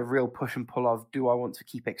there is a real push and pull of, do I want to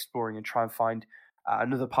keep exploring and try and find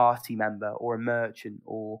another party member or a merchant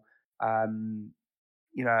or a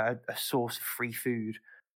source of free food,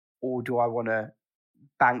 or do I want to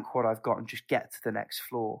bank what I've got and just get to the next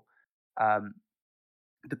floor?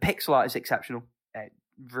 The pixel art is exceptional,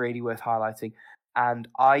 really worth highlighting, and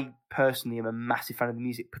I personally am a massive fan of the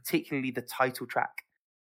music, particularly the title track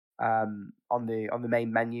on the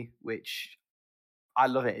main menu, which I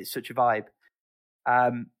love it. It's such a vibe.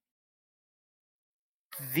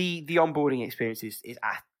 The onboarding experience is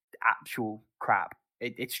actual crap.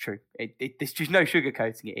 It's true. There's just no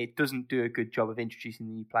sugarcoating it. It doesn't do a good job of introducing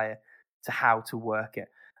the new player to how to work it,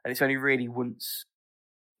 and it's only really once,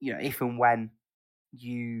 if and when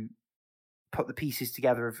you put the pieces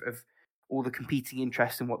together of all the competing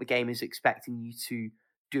interests and what the game is expecting you to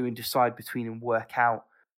do and decide between and work out,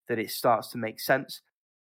 that it starts to make sense.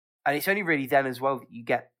 And it's only really then as well that you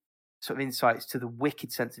get sort of insights to the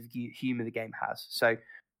wicked sense of humor the game has. So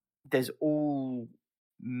there's all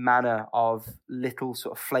manner of little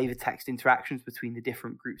sort of flavor text interactions between the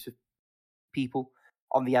different groups of people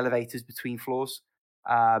on the elevators between floors.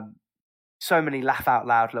 So many laugh out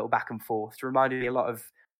loud little back and forth. It reminded me a lot of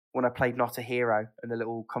when I played Not a Hero and the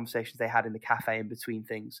little conversations they had in the cafe in between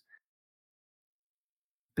things.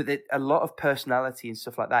 But a lot of personality and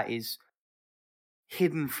stuff like that is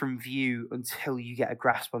hidden from view until you get a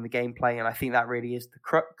grasp on the gameplay, and I think that really is the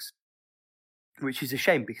crux, which is a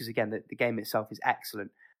shame because, again, the game itself is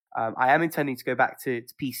excellent. I am intending to go back to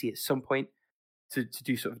PC at some point to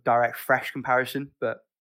do sort of direct, fresh comparison, but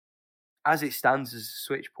as it stands as a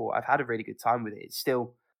Switch port, I've had a really good time with it. It's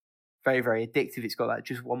still very, very addictive. It's got that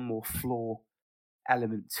just one more floor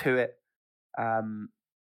element to it.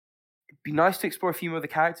 It'd be nice to explore a few more of the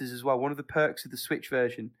characters as well. One of the perks of the Switch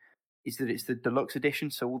version is that it's the deluxe edition,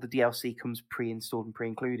 so all the DLC comes pre-installed and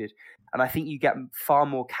pre-included. And I think you get far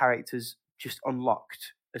more characters just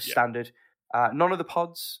unlocked as standard. None of the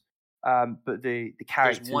pods, but the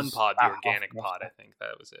characters. There's one pod, the organic pod. I think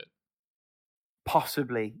that was it.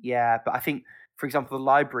 Possibly, yeah. But I think, for example, the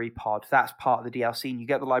library pod, that's part of the DLC, and you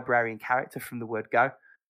get the librarian character from the word go.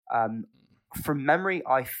 From memory,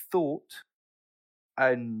 I thought,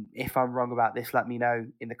 and if I'm wrong about this, let me know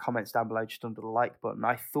in the comments down below, just under the like button.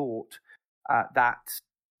 I thought that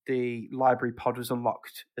the library pod was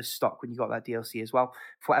unlocked as stock when you got that DLC as well.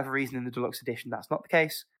 For whatever reason, in the deluxe edition, that's not the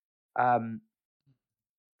case.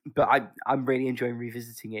 But I'm really enjoying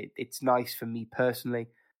revisiting it. It's nice for me personally.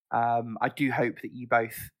 I do hope that you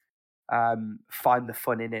both find the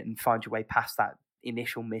fun in it and find your way past that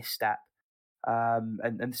initial misstep.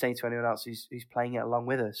 And the same to anyone else who's playing it along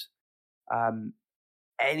with us.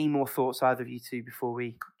 Any more thoughts, either of you two, before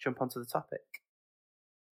we jump onto the topic?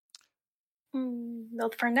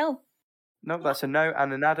 Not for now. No, that's a no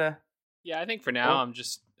and a nada. Yeah, I think for now I'm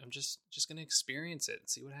just gonna experience it and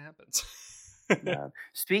see what happens.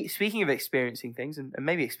 Speaking of experiencing things and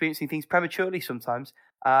maybe experiencing things prematurely sometimes,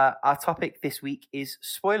 our topic this week is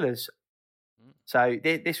spoilers. So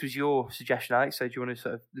this was your suggestion, Alex. So do you want to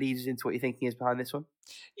sort of lead us into what your thinking is behind this one?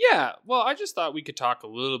 Yeah, well, I just thought we could talk a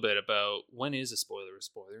little bit about when is a spoiler,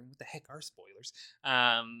 and what the heck are spoilers?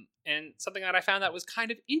 And something that I found that was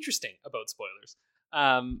kind of interesting about spoilers.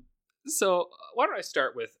 So why don't I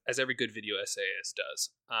start with, as every good video essayist does,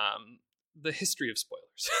 the history of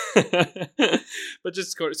spoilers. But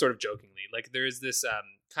just sort of jokingly, like there's this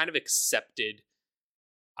kind of accepted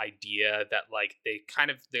idea that like the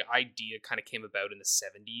idea kind of came about in the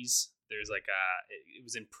 70s. There's like it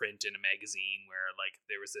was in print in a magazine where like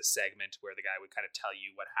there was this segment where the guy would kind of tell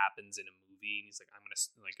you what happens in a movie, and he's like, I'm gonna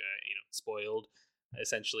spoiled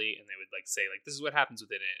essentially, and they would like say like this is what happens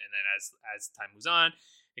within it, and then as time moves on,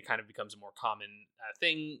 it kind of becomes a more common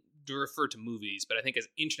thing to refer to movies. But I think as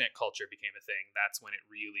internet culture became a thing, that's when it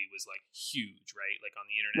really was like huge, right? Like on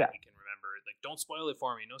the internet, we can remember like, don't spoil it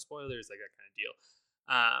for me, no spoilers, like that kind of deal.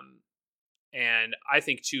 And I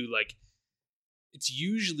think too, like it's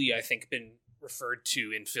usually, I think, been referred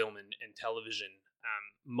to in film and television.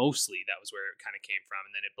 Mostly that was where it kind of came from,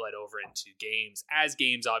 and then it bled over into games. As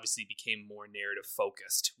games obviously became more narrative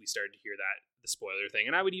focused, we started to hear that the spoiler thing.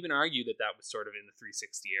 And I would even argue that was sort of in the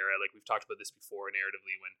 360 era. Like we've talked about this before,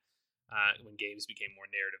 narratively, when games became more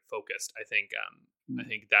narrative focused. I think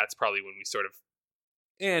that's probably when we sort of,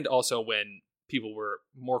 and also when people were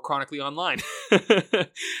more chronically online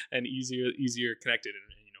and easier connected in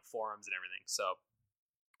forums and everything. So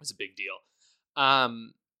it was a big deal.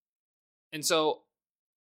 And so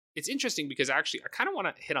it's interesting because actually I kind of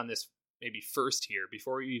want to hit on this maybe first here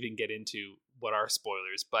before we even get into what are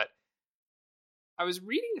spoilers. But I was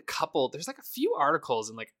reading there's like a few articles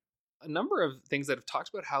and like a number of things that have talked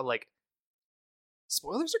about how like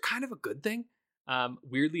spoilers are kind of a good thing.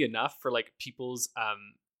 Weirdly enough, for like people's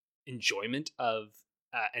enjoyment of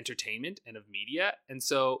entertainment and of media. And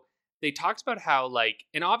so they talked about how like,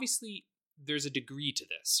 and obviously there's a degree to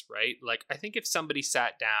this, right? Like I think if somebody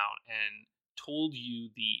sat down and told you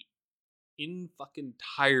the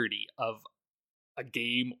entirety of a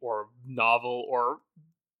game or novel or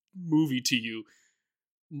movie to you,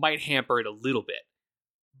 might hamper it a little bit.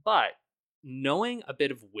 But knowing a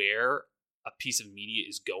bit of where a piece of media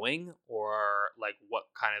is going, or like what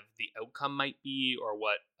kind of the outcome might be, or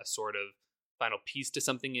what a sort of final piece to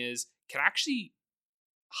something is, can actually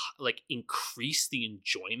like increase the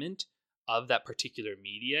enjoyment of that particular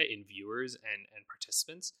media in viewers and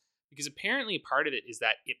participants. Because apparently part of it is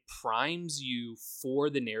that it primes you for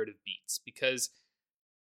the narrative beats, because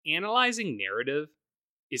analyzing narrative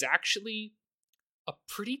is actually a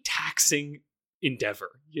pretty taxing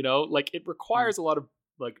endeavor, like it requires a lot of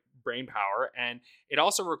like brain power, and it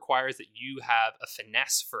also requires that you have a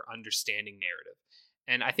finesse for understanding narrative.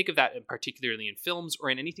 And I think of that particularly in films or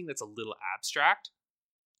in anything that's a little abstract.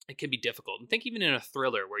 It can be difficult. And think even in a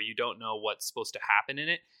thriller where you don't know what's supposed to happen in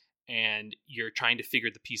it, and you're trying to figure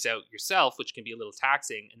the piece out yourself, which can be a little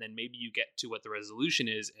taxing. And then maybe you get to what the resolution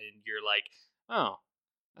is and you're like, oh,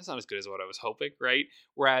 that's not as good as what I was hoping, right?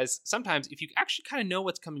 Whereas sometimes if you actually kind of know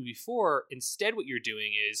what's coming before, instead what you're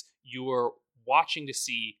doing is you're watching to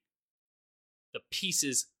see the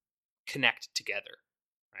pieces connect together,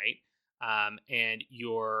 right? And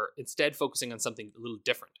you're instead focusing on something a little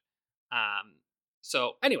different.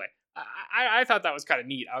 So anyway, I thought that was kind of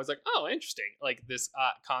neat. I was like, oh, interesting. Like this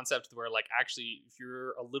concept where like actually if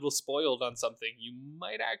you're a little spoiled on something, you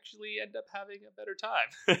might actually end up having a better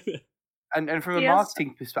time. and from a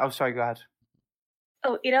marketing perspective, oh, sorry, go ahead.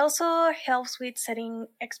 Oh, it also helps with setting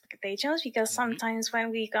expectations, because sometimes when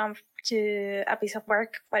we come to a piece of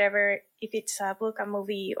work, whatever, if it's a book, a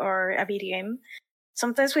movie, or a video game,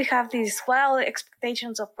 sometimes we have these wild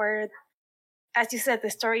expectations of where, as you said, the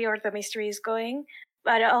story or the mystery is going,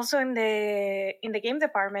 but also in the game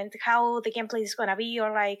department, how the gameplay is gonna be,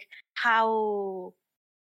 or like how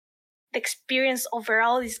the experience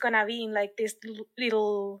overall is gonna be in like this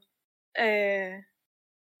little in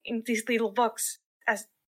this little box.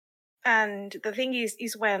 And the thing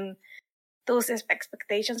is when those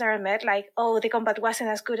expectations are met, like, oh, the combat wasn't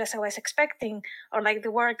as good as I was expecting, or like the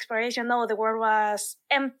world exploration, no, the world was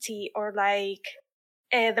empty, or like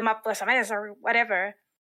the map was a mess, or whatever,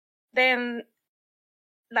 then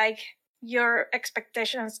like your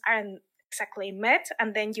expectations aren't exactly met,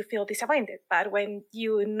 and then you feel disappointed. But when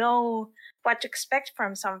you know what to expect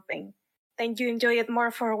from something, then you enjoy it more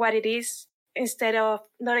for what it is, instead of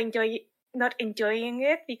not enjoying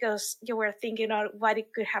it because you were thinking of what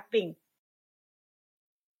it could have been.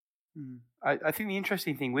 I think the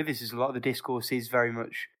interesting thing with this is a lot of the discourse is very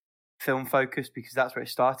much film focused, because that's where it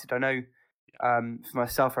started. I know for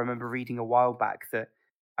myself, I remember reading a while back that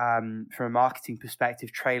from a marketing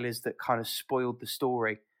perspective, trailers that kind of spoiled the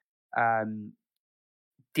story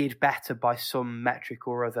did better by some metric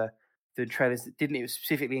or other than trailers that didn't. It was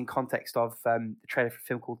specifically in context of the trailer for a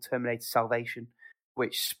film called Terminator Salvation,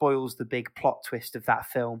 which spoils the big plot twist of that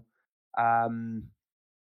film.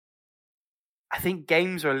 I think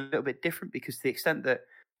games are a little bit different, because to the extent that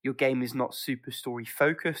your game is not super story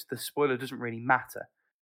focused, the spoiler doesn't really matter.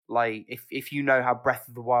 Like, if you know how Breath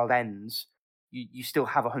of the Wild ends, you still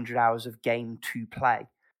have 100 hours of game to play.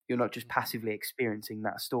 You're not just passively experiencing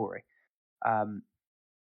that story.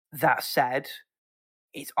 That said,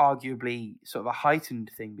 it's arguably sort of a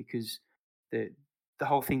heightened thing, because the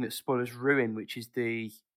whole thing that spoilers ruin, which is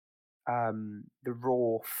the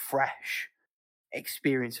raw, fresh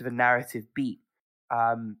experience of a narrative beat,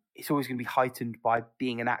 it's always going to be heightened by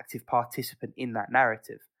being an active participant in that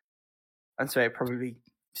narrative. And so it probably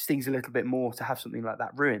stings a little bit more to have something like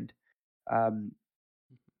that ruined.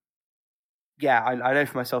 Yeah, I know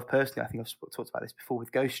for myself personally, I think I've talked about this before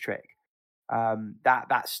with Ghost Trick.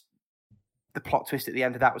 That's the plot twist at the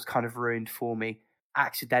end of that was kind of ruined for me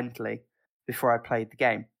accidentally before I played the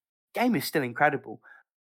game. Game is still incredible.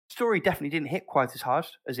 Story definitely didn't hit quite as hard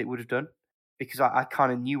as it would have done, because I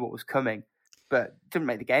kind of knew what was coming, but didn't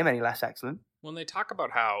make the game any less excellent. When they talk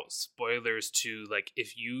about how spoilers to, like,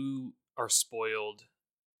 if you are spoiled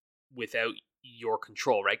without your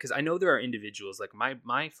control, right? Because I know there are individuals, like my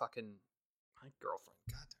girlfriend,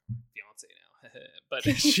 god, fiance now, but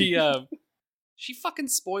she fucking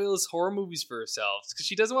spoils horror movies for herself because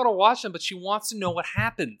she doesn't want to watch them, but she wants to know what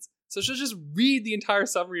happens. So she'll just read the entire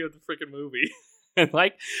summary of the freaking movie, and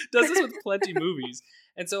like does this with plenty movies.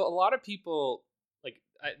 And so a lot of people, like,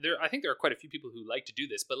 I think there are quite a few people who like to do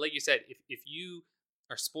this. But like you said, if you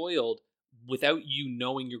are spoiled without you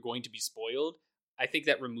knowing you're going to be spoiled, I think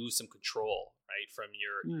that removes some control, right, from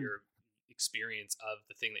your experience of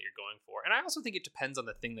the thing that you're going for. And I also think it depends on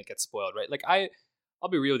the thing that gets spoiled, right? Like I'll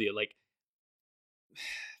be real with you, like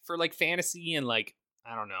for like fantasy and like,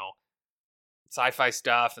 I don't know, sci-fi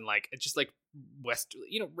stuff and like just like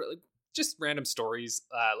really just random stories,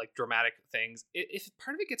 like dramatic things. If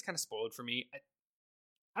part of it gets kind of spoiled for me,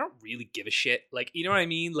 I don't really give a shit. Like, you know what I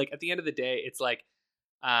mean? Like at the end of the day, it's like,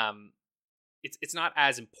 it's not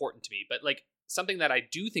as important to me. But like something that I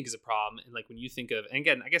do think is a problem, and like when you think of, and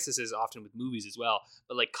again, I guess this is often with movies as well,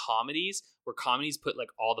 but like comedies, where comedies put like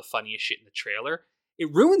all the funniest shit in the trailer,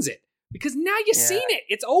 it ruins it. Because now you've seen it.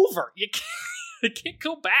 It's over. You can't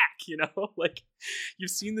go back, you know? Like,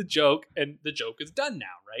 you've seen the joke, and the joke is done now,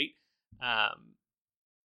 right?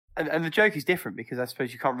 And the joke is different, because I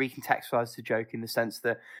suppose you can't recontextualize the joke in the sense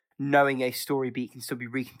that knowing a story beat can still be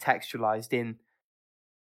recontextualized in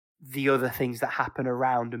the other things that happen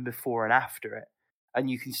around and before and after it. And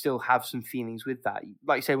you can still have some feelings with that.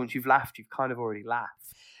 Like you say, once you've laughed, you've kind of already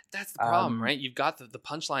laughed. That's the problem, right? You've got the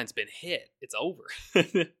punchline's been hit. It's over.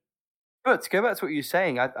 But to go back to what you were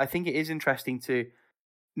saying, I think it is interesting to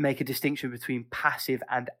make a distinction between passive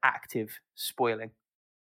and active spoiling.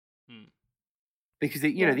 Because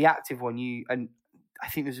the active one, and I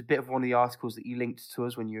think there's a bit of one of the articles that you linked to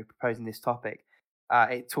us when you were proposing this topic.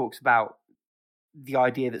 It talks about the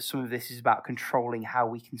idea that some of this is about controlling how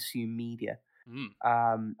we consume media,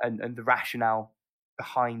 and the rationale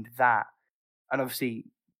behind that. And obviously,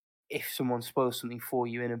 if someone spoils something for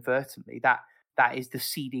you inadvertently, that is the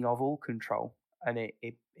ceding of all control, and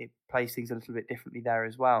it plays things a little bit differently there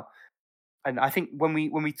as well. And I think when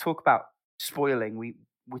we talk about spoiling,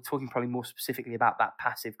 we're talking probably more specifically about that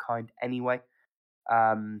passive kind anyway.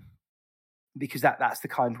 because that's the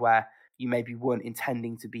kind where you maybe weren't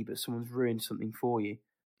intending to be, but someone's ruined something for you.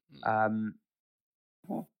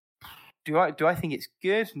 Do I think it's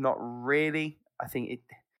good? Not really. I think it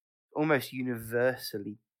almost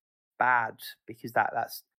universally bad, because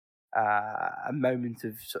that's a moment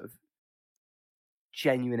of sort of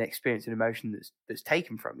genuine experience and emotion that's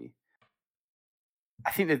taken from you.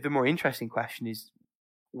 I think that the more interesting question is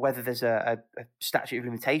whether there's a statute of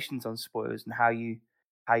limitations on spoilers and how you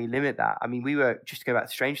limit that. I mean, we were, just to go back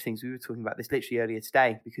to Strange Things, we were talking about this literally earlier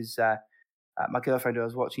today, because my girlfriend who I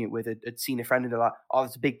was watching it with had seen a friend, and they're like, "Oh,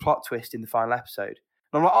 there's a big plot twist in the final episode."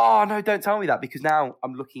 And I'm like, "Oh no, don't tell me that," because now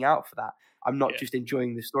I'm looking out for that. I'm not just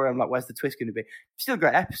enjoying the story. I'm like, "Where's the twist going to be?" Still a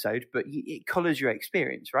great episode, but it colours your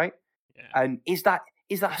experience, right? Yeah. And is that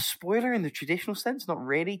a spoiler in the traditional sense? Not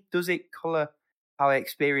really. Does it colour how I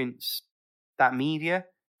experience that media?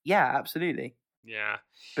 Yeah, absolutely. Yeah.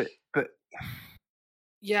 But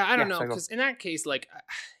yeah, I don't know, so go on. because in that case, like,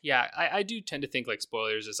 yeah, I do tend to think like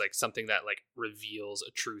spoilers is like something that like reveals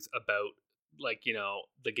a truth about, like, you know,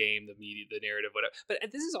 the game, the media, the narrative, whatever. But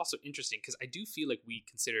this is also interesting because I do feel like we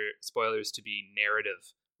consider spoilers to be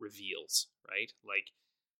narrative reveals, right? Like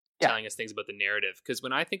telling us things about the narrative. Because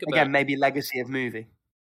when I think about, again, maybe legacy of movie.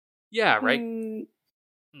 Yeah, right.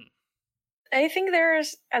 I think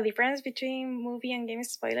there's a difference between movie and game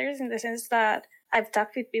spoilers, in the sense that I've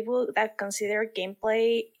talked with people that consider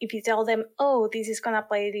gameplay, if you tell them, oh, this is going to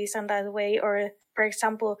play this and that way, or, for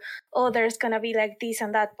example, oh, there's going to be like this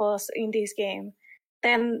and that boss in this game,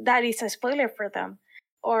 then that is a spoiler for them.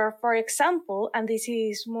 Or, for example, and this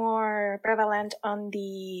is more prevalent on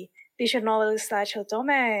the visual novel /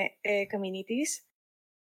 otome communities,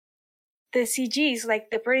 the CGs,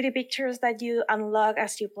 like the pretty pictures that you unlock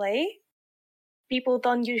as you play, people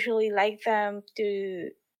don't usually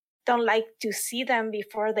don't like to see them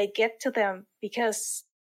before they get to them, because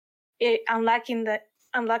unlocking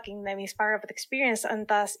them is part of the experience, and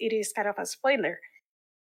thus it is kind of a spoiler.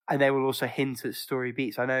 And they will also hint at story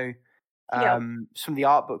beats. I know some of the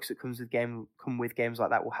art books that come with games like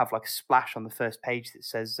that will have like a splash on the first page that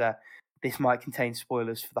says this might contain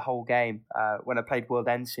spoilers for the whole game. When I played World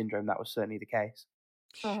End Syndrome, that was certainly the case.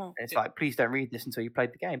 And it's like, please don't read this until you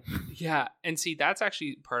played the game. Yeah, and see, that's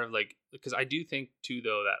actually part of like, because I do think too,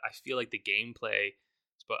 though, that I feel like the gameplay,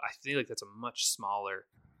 but I feel like that's a much smaller,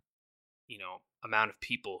 you know, amount of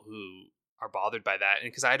people who are bothered by that.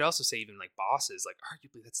 And because I'd also say even like bosses, like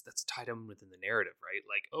arguably that's tied in within the narrative, right?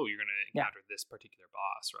 Like, oh, you're gonna encounter this particular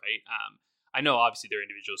boss, right? I know obviously there are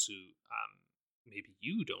individuals who maybe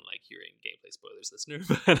you don't like hearing gameplay spoilers, listener,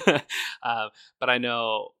 but I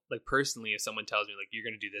know, like, personally, if someone tells me like you're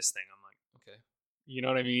gonna do this thing, I'm like, okay, you know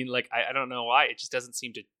what I mean? Like, I don't know why, it just doesn't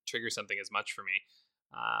seem to trigger something as much for me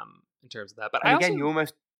in terms of that. But and again, you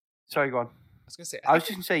almost, sorry, go on. I was gonna say, I was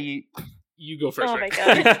just gonna say you go first. Oh Rick.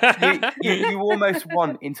 my god. you almost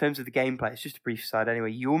want, in terms of the gameplay, it's just a brief side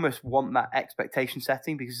anyway, you almost want that expectation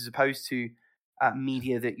setting, because as opposed to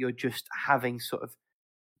media that you're just having sort of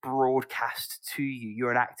broadcast to you, you're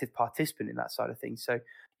an active participant in that side of things. So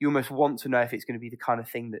you almost want to know if it's going to be the kind of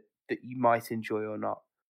thing that you might enjoy or not.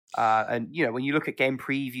 And, you know, when you look at game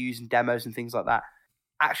previews and demos and things like that,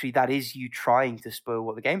 actually that is you trying to spoil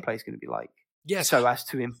what the gameplay is going to be like. Yes. So as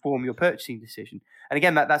to inform your purchasing decision. And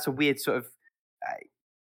again, that's a weird sort of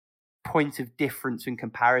point of difference and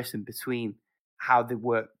comparison between how they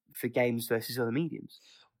work for games versus other mediums.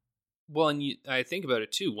 Well, and I think about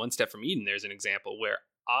it too. One Step from Eden, there's an example where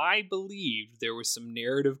I believe there was some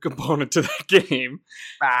narrative component to that game.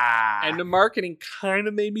 And the marketing kind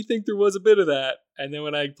of made me think there was a bit of that. And then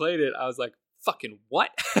when I played it, I was like, fucking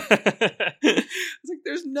what? I was like,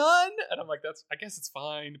 there's none. And I'm like, I guess it's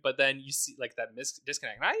fine. But then you see like that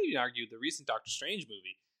disconnect. And I even argued the recent Doctor Strange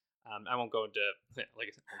movie. I won't go into, like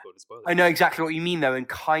I said, I won't go into spoilers. I know exactly what you mean, though, and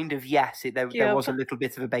kind of, yes, there was a little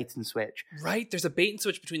bit of a bait and switch. Right, there's a bait and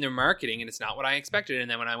switch between their marketing, and it's not what I expected. And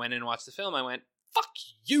then when I went in and watched the film, I went, fuck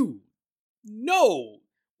you! No!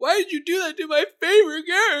 Why did you do that to my favorite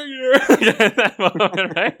character? At that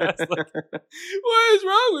moment, right? I was like, what is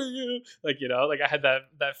wrong with you? Like, you know, like I had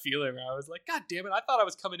that feeling where I was like, God damn it, I thought I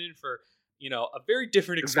was coming in for, you know, a very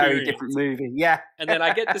different experience. Very different movie, yeah. And then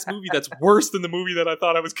I get this movie that's worse than the movie that I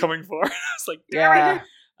thought I was coming for. I was like, damn it.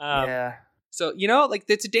 Yeah. So, you know, like,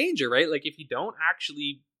 it's a danger, right? Like, if you don't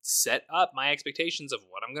actually set up my expectations of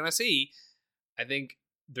what I'm going to see, I think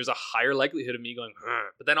there's a higher likelihood of me going,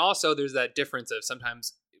 but then also there's that difference of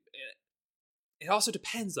sometimes it also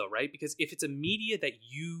depends though, right? Because if it's a media that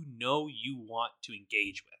you know you want to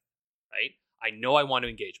engage with, right? I know I want to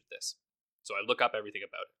engage with this. So I look up everything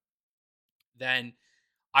about it. Then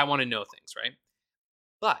I want to know things, right?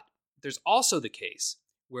 But there's also the case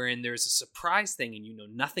wherein there's a surprise thing and you know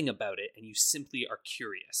nothing about it and you simply are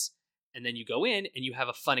curious. And then you go in and you have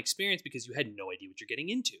a fun experience because you had no idea what you're getting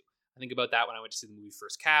into. I think about that when I went to see the movie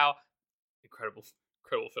First Cow. Incredible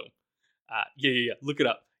film. Yeah. Look it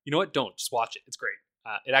up. You know what? Don't. Just watch it. It's great.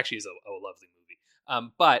 It actually is a lovely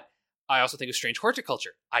movie. But I also think of Strange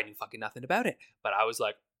Horticulture. I knew fucking nothing about it. But I was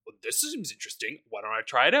like, well, this seems interesting. Why don't I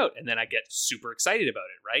try it out? And then I get super excited about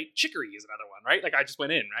it, right? Chicory is another one, right? Like I just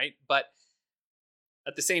went in, right? But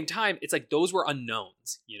at the same time, it's like those were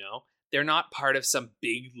unknowns, you know? They're not part of some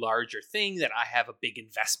big, larger thing that I have a big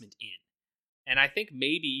investment in. And I think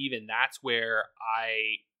maybe even that's where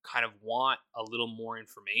I kind of want a little more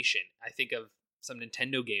information. I think of some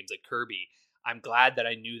Nintendo games like Kirby. I'm glad that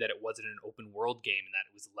I knew that it wasn't an open world game and that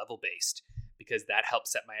it was level based, because that helped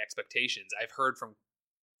set my expectations. I've heard from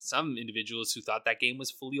some individuals who thought that game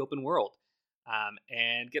was fully open world,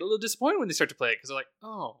 and get a little disappointed when they start to play it because they're like,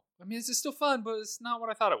 oh, I mean, this is still fun, but it's not what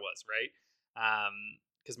I thought it was, right?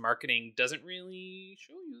 Because marketing doesn't really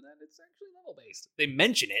show you that it's actually level based. They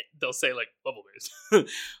mention it, they'll say like level based,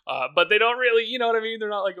 but they don't really, you know what I mean? They're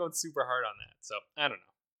not like going super hard on that. So I don't know.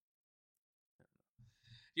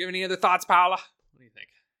 Do you have any other thoughts, Paula? What do you think?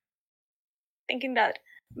 Thinking that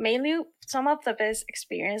mainly some of the best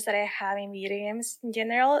experience that I have in video games in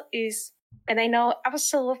general is, and I know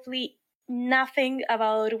absolutely nothing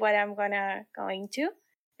about what I'm go into,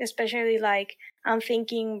 especially like I'm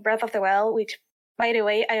thinking Breath of the Wild, which by the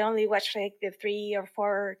way, I only watched like the 3 or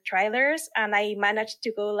 4 trailers and I managed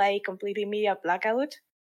to go like completely media blackout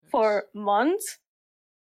for months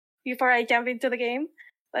before I jump into the game.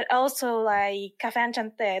 But also like Café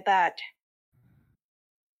Enchanté, that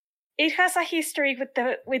it has a history with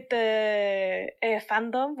the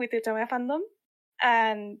fandom, with the Tome fandom,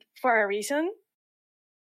 and for a reason.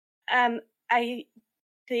 And I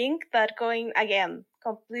think that going again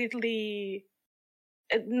completely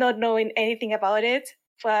not knowing anything about it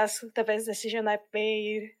was the best decision I've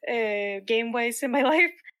made game-wise in my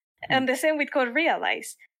life. And the same with Code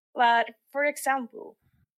Realize. But for example,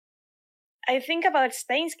 I think about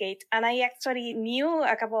Steins Gate, and I actually knew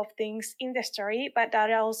a couple of things in the story, but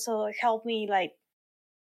that also helped me, like,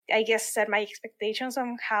 I guess, set my expectations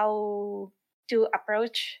on how to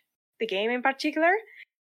approach the game in particular.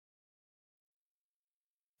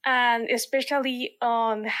 And especially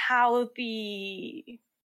on how the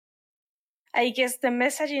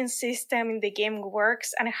messaging system in the game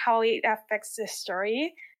works and how it affects the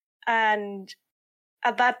story. And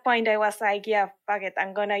at that point, I was like, yeah, fuck it.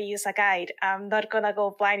 I'm going to use a guide. I'm not going to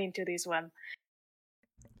go blind into this one.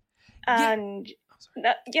 And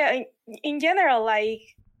in general, like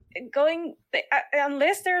going,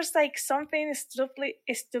 unless there's like something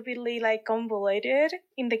stupidly like convoluted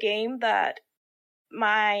in the game that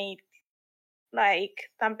might like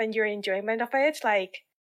dampen your enjoyment of it, like,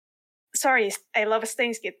 sorry, I love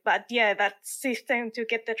Steins Gate, but yeah, that system to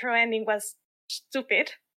get the true ending was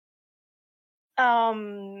stupid.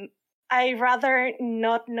 I rather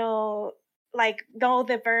not know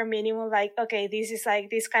the bare minimum, like, okay, this is like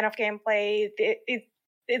this kind of gameplay.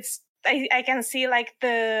 I can see like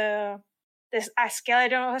there's a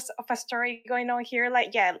skeleton of a story going on here.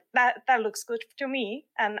 Like, yeah, that looks good to me,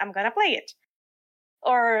 and I'm gonna play it.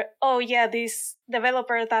 Or, oh yeah, this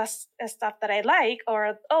developer does stuff that I like.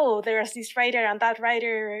 Or, oh, there's this writer and that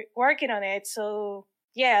writer working on it. So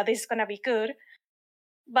yeah, this is gonna be good.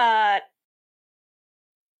 But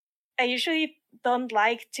I usually don't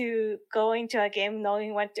like to go into a game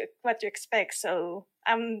knowing what to expect. So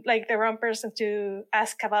I'm like the wrong person to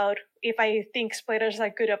ask about if I think spoilers are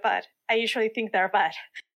good or bad. I usually think they're bad.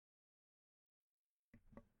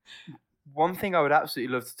 One thing I would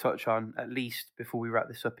absolutely love to touch on, at least before we wrap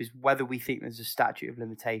this up, is whether we think there's a statute of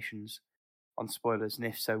limitations on spoilers, and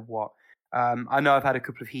if so, what. I know I've had a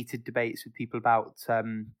couple of heated debates with people about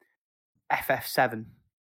FF7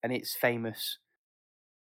 and its famous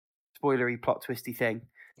spoilery plot twisty thing.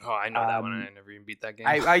 Oh, I know that one. I never even beat that game.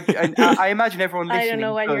 I imagine everyone listening. I don't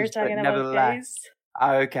know what you're talking about, guys.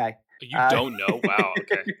 Okay. You don't know? Wow.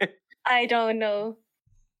 Okay. I don't know.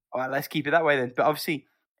 All right, let's keep it that way then. But obviously,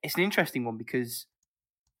 it's an interesting one because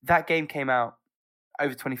that game came out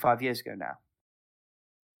over 25 years ago now.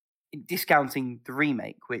 Discounting the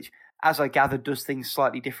remake, which, as I gather, does things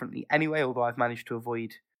slightly differently anyway, although I've managed to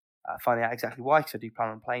avoid finding out exactly why, because I do plan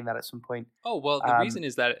on playing that at some point. Oh, well, the reason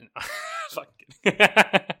is that...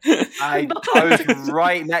 I was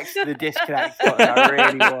right next to the disconnect button. I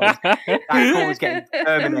really was. That call was getting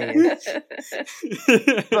terminated.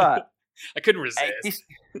 But I couldn't resist.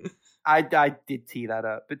 I did tee that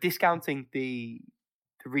up. But discounting the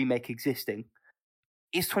remake existing,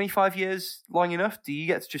 is 25 years long enough? Do you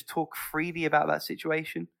get to just talk freely about that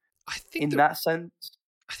situation I think in that sense?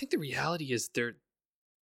 I think the reality is there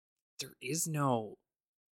is no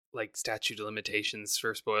like statute of limitations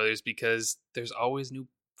for spoilers because there's always new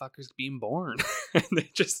fuckers being born and they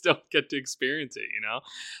just don't get to experience it, you know?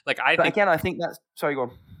 Like But again, I think that's... Sorry, go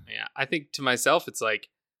on. Yeah, I think to myself, it's like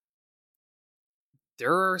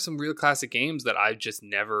there are some real classic games that I've just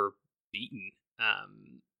never beaten.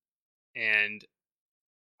 And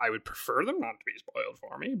I would prefer them not to be spoiled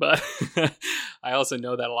for me, but I also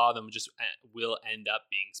know that a lot of them just will end up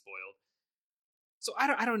being spoiled. So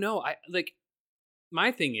I don't know.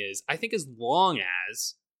 My thing is, I think as long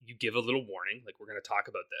as you give a little warning, like we're going to talk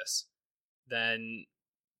about this, then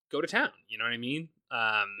go to town. You know what I mean?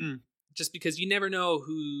 Just because you never know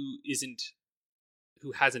who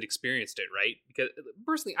hasn't experienced it, right? Because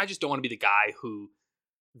personally, I just don't want to be the guy who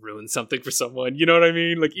ruins something for someone. You know what I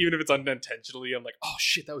mean? Like even if it's unintentionally, I'm like, oh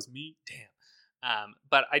shit, that was me. Damn.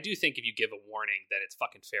 But I do think if you give a warning, that it's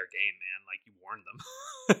fucking fair game, man. Like you warned them.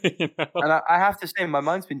 You know? And I have to say, my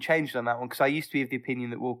mind's been changed on that one because I used to be of the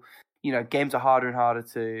opinion that, well, you know, games are harder and harder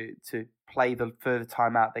to play the further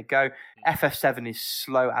time out they go. FF7 is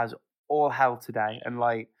slow as all hell today, and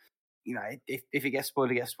like, you know, if it gets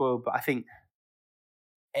spoiled, it gets spoiled. But I think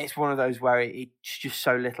it's one of those where it's just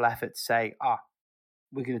so little effort to say,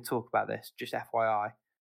 we're going to talk about this, just FYI.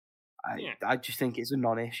 I just think it's a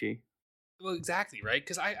non-issue. Well, exactly, right?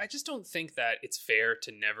 Because I just don't think that it's fair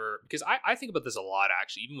to never... Because I think about this a lot,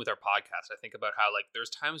 actually. Even with our podcast, I think about how, like, there's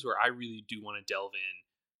times where I really do want to delve in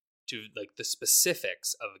to, like, the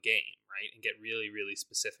specifics of a game, right? And get really, really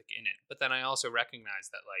specific in it. But then I also recognize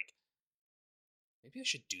that, like, maybe I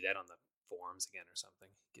should do that on the forums again or something.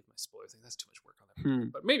 Give my spoiler thing. That's too much work on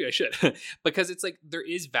that. But maybe I should. Because it's like, there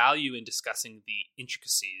is value in discussing the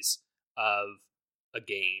intricacies of a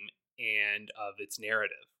game and of its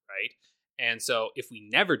narrative, right? And so if we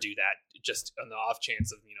never do that, just on the off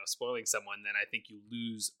chance of, you know, spoiling someone, then I think you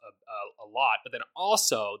lose a lot. But then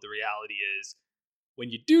also the reality is when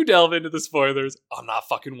you do delve into the spoilers, I'm not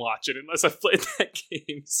fucking watching unless I've played that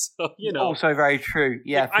game. So, you know. Also very true.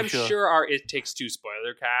 Yeah, like, I'm sure our It Takes Two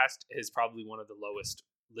spoiler cast is probably one of the lowest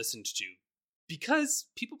listened to because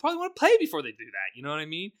people probably want to play before they do that. You know what I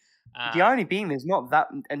mean? The irony being there's not that,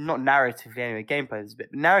 and not narratively anyway, gameplay is a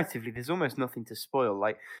bit, but narratively there's almost nothing to spoil.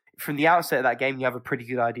 Like from the outset of that game, you have a pretty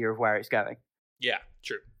good idea of where it's going. Yeah,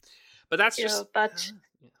 true. But that's just...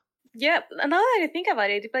 Yeah, now that I think about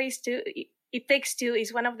it, It Takes Two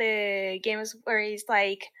is one of the games where it's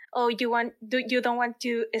like, oh, you don't want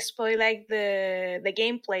to spoil like the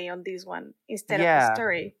gameplay on this one instead of the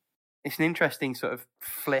story. It's an interesting sort of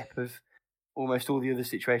flip of almost all the other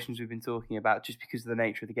situations we've been talking about, just because of the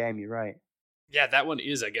nature of the game. You're right. Yeah, that one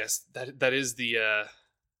is, I guess, that is the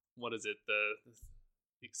what is it?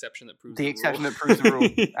 The exception that proves the exception rule. That proves the rule.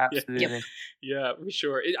 Absolutely. Yeah, for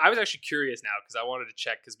sure. I was actually curious now because I wanted to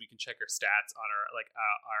check because we can check our stats on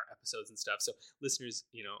our episodes and stuff. So listeners,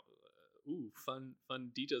 you know,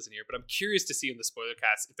 fun details in here. But I'm curious to see in the spoiler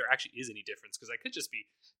cast if there actually is any difference because I could just be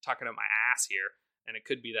talking out my ass here, and it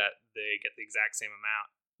could be that they get the exact same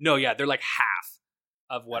amount. No, yeah, they're like half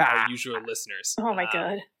of what our usual listeners. Oh my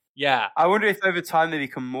god. Yeah. I wonder if over time they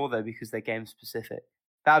become more though because they're game specific.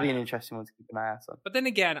 That'd be an interesting one to keep an eye out on. But then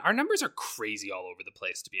again, our numbers are crazy all over the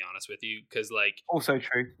place, to be honest with you, because like also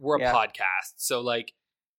true. We're a podcast, so like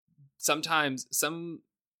sometimes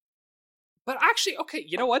But actually, okay,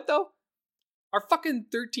 you know what though? Our fucking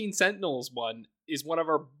 13 Sentinels one is one of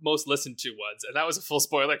our most listened to ones, and that was a full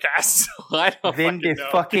spoiler cast. So I don't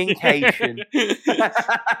Vindication.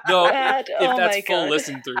 No, if that's full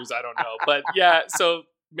listen throughs, I don't know. But yeah, so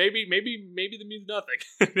maybe that means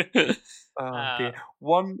nothing. Oh dear.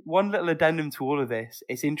 One little addendum to all of this.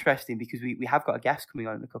 It's interesting because we have got a guest coming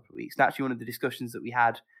on in a couple of weeks. And actually, one of the discussions that we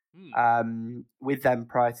had with them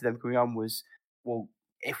prior to them coming on was, well,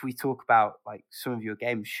 if we talk about like some of your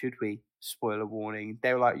games, should we spoiler warning?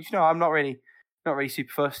 They were like, you know, I'm not really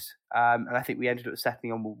super fussed. And I think we ended up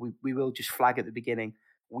settling on, well, we will just flag at the beginning.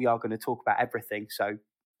 We are going to talk about everything. So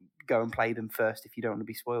go and play them first if you don't want to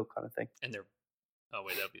be spoiled, kind of thing. And they're... Oh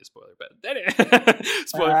wait, that'll be a spoiler, but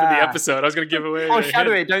spoiler for the episode. I was going to give away.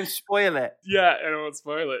 Foreshadow it, don't spoil it. Yeah, I don't want to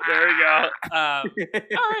spoil it. There we go. All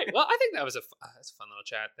right. Well, I think that was that's a fun little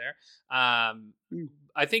chat there.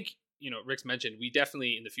 I think, you know, Rick's mentioned we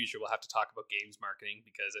definitely in the future will have to talk about games marketing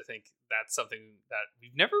because I think that's something that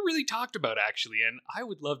we've never really talked about actually, and I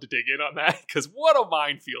would love to dig in on that because what a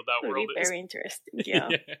minefield that world is. Very interesting. Yeah.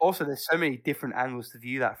 Also, there's so many different angles to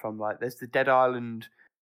view that from. Like, there's the Dead Island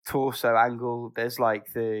torso angle. There's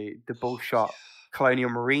like the bullshot Colonial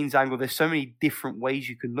Marines angle. There's so many different ways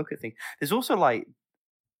you can look at things. There's also like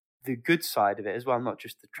the good side of it as well, not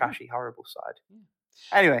just the trashy, horrible side.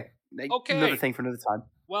 Anyway, Okay. another thing for another time.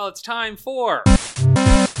 Well, it's time for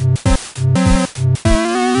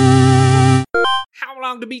How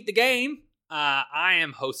Long to Beat the Game. I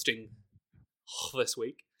am hosting this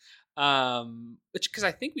week, because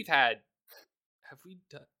I think we've had. Have we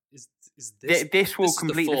done? Is this? This will this is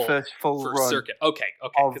complete the first full run circuit? Okay.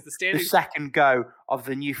 of Because the the standings. second go of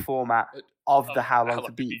the new format of the How Long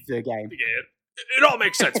to Beat the Game. It all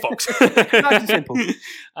makes sense, folks. Nice and simple.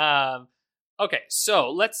 Okay,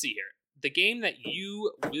 so let's see here. The game that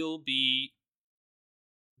you will be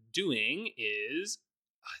doing is.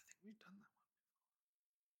 I think we've done that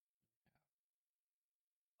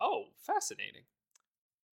one. Oh, fascinating.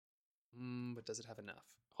 But does it have enough?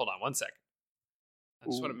 Hold on one second. I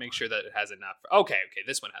just want to make sure that it has enough. Okay,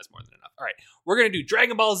 this one has more than enough. All right, we're going to do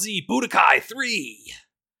Dragon Ball Z Budokai 3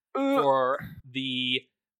 for the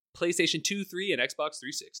PlayStation 2, 3, and Xbox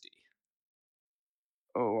 360.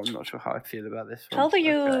 Oh, I'm not sure how I feel about this one. How do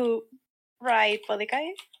you Okay. write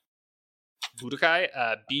Budokai? Budokai,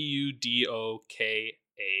 Budokai.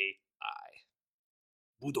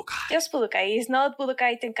 Budokai. Just Budokai. It's not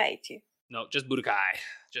Budokai Tenkaichi. No, just Budokai.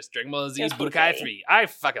 Just Dragon Ball Z Just Budokai Budokai. 3. I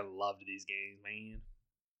fucking loved these games, man.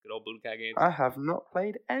 Good old Budokai games. I have not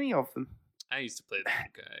played any of them. I used to play the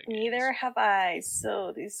Budokai games. Neither have I,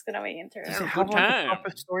 so this is gonna be Does interesting. it a have good like time. a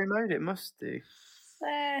proper story mode? It must do.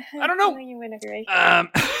 I don't know. You win agree.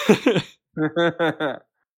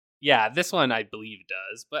 Yeah, this one I believe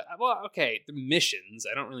does. But, well, okay, the missions,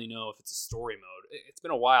 I don't really know if it's a story mode. It's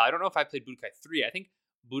been a while. I don't know if I played Budokai 3. I think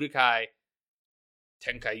Budokai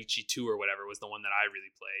Tenkaichi 2 or whatever was the one that I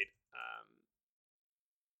really played.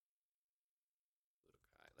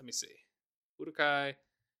 Budokai, let me see. Budokai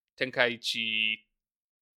Tenkaichi.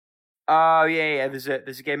 Oh yeah. There's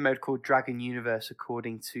a game mode called Dragon Universe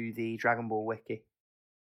according to the Dragon Ball wiki.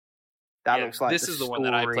 That Yeah, looks like this the is the one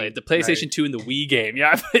that I story played. The PlayStation mode. 2 and the Wii game.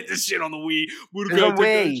 Yeah, I played this shit on the Wii. It's on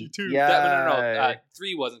Wii. No. Yay.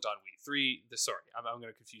 3 wasn't on Wii. I'm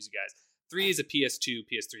going to confuse you guys. 3 is a PS2,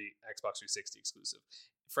 PS3, Xbox 360 exclusive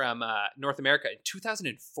from North America in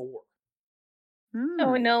 2004.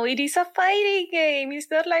 Oh no, it is a fighting game.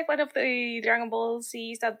 It's not like one of the Dragon Ball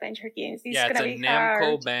Z's adventure games. This Yeah, is it's a gonna be Namco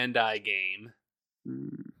hard. Bandai game.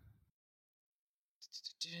 Hmm.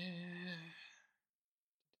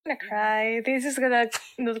 I'm gonna cry. This is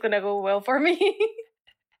not gonna go well for me.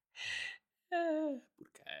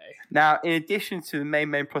 Okay. Now, in addition to the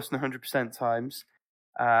main plus and 100% times,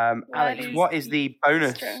 Alex, is what is the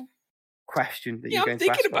bonus extra? question that Yeah, you're I'm going to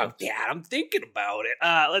thinking ask about for? that. I'm thinking about it.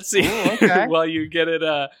 Let's see. Ooh, okay. While you get it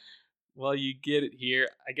here,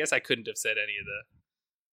 I guess I couldn't have said any of the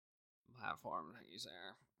platform things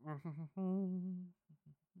there.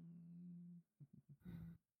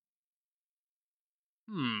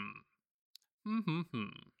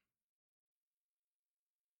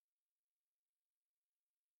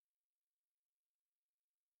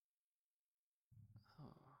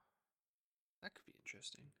 That could be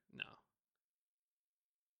interesting. No.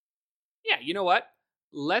 Yeah, you know what?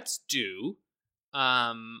 Let's do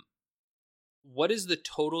what is the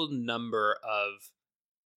total number of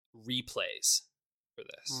replays for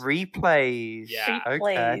this? Replays. Yeah. Okay.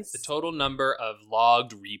 Replays. The total number of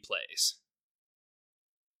logged replays.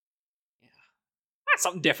 Yeah. That's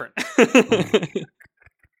something different.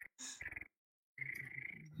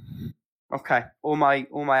 Okay. All my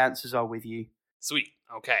answers are with you. Sweet.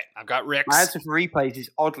 Okay. I've got Rick's. My answer for replays is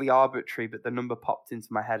oddly arbitrary, but the number popped into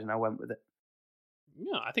my head and I went with it.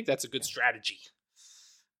 Yeah, I think that's a good strategy.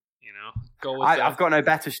 You know, go with I've got no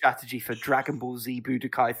better strategy for Dragon Ball Z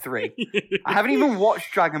Budokai 3. I haven't even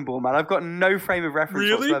watched Dragon Ball, man. I've got no frame of reference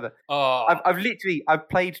Really? whatsoever. Oh, I've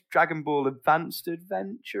played Dragon Ball Advanced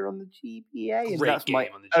Adventure on the GBA, and Great that's my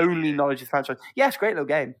game on the GBA. only knowledge of the franchise. Yes, great little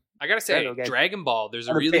game. I gotta Great say, little game. Dragon Ball. There's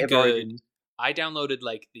a And a really bit of good. Origins. I downloaded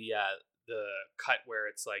like the cut where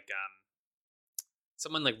it's like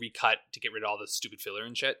someone like recut to get rid of all the stupid filler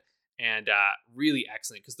and shit, and really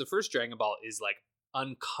excellent because the first Dragon Ball is like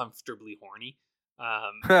uncomfortably horny.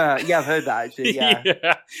 Yeah, I've heard that actually. Yeah,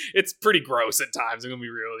 it's pretty gross at times. I'm gonna be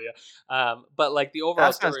real with you. But like the overall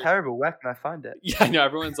that sounds story. terrible. Where can I find it? Yeah, I know.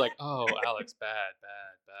 Everyone's like, "Oh, Alex, bad.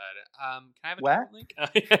 Can I have a Where? torrent link?"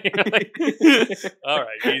 All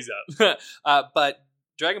right, he's up. But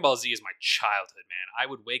Dragon Ball Z is my childhood, man. I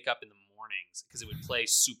would wake up in the mornings because it would play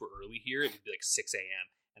super early here. It would be like 6 a.m.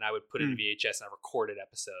 and I would put it in VHS and I recorded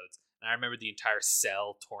episodes. And I remember the entire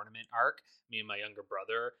Cell tournament arc. Me and my younger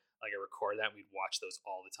brother, like I recorded that. And we'd watch those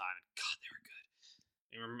all the time. And God, they were good.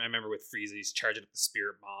 I remember with Frieza, he's charging up the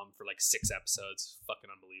Spirit Bomb for like 6 episodes. Fucking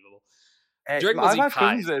unbelievable. Dragon Ball Z I've had Kai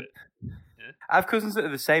things is that good. I have cousins that are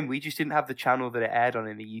the same. We just didn't have the channel that it aired on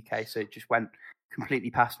in the UK, so it just went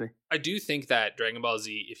completely past me. I do think that Dragon Ball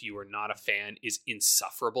Z, if you were not a fan, is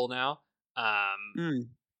insufferable now.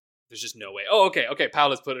 There's just no way. Oh, okay.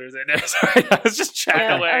 Paula's put hers in there. Sorry, I was just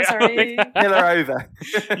chatting away. I'm sorry. Miller over.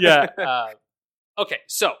 Yeah. Okay,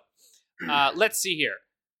 so let's see here.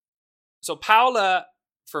 So Paula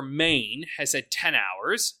for Maine has said 10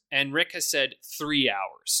 hours, and Rick has said 3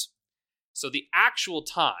 hours. So the actual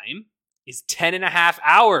time is 10 and a half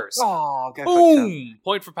hours. Oh, go Boom!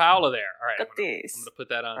 Point for Paula there. All right, I'm going to put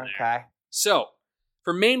that on there. Okay. So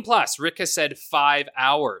for Maine Plus, Rick has said 5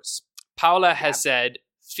 hours. Paula has said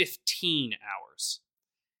 15 hours.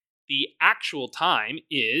 The actual time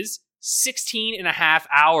is 16 and a half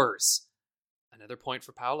hours. Another point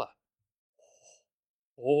for Paula.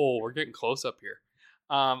 Oh, we're getting close up here.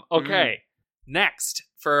 Okay. Next,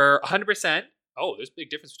 for 100%. Oh, there's a big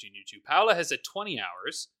difference between you two. Paula has said 20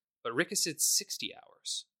 hours, but Rick has said 60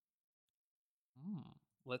 hours.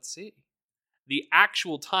 Let's see. The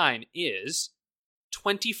actual time is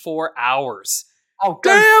 24 hours. Oh,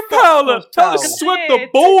 damn, Paula! Paula swept the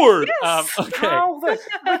board! Yes. Okay.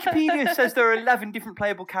 Wikipedia says there are 11 different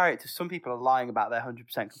playable characters. Some people are lying about their 100%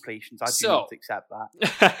 completions. I do not accept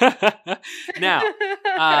that. Now,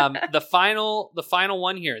 the final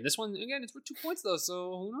one here. This one, again, it's worth 2 points, though,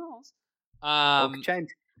 so who knows? Change.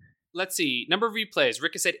 Let's see. Number of replays.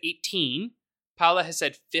 Rick has said 18. Paula has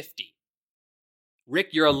said 50. Rick,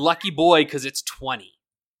 you're a lucky boy because it's 20.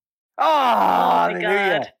 Oh, my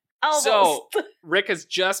God. Almost. So, Rick has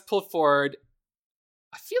just put forward.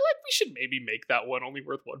 I feel like we should maybe make that one only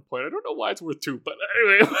worth 1 point. I don't know why it's worth 2, but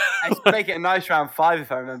anyway. Let's make it a nice round 5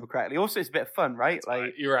 if I remember correctly. Also, it's a bit of fun, right?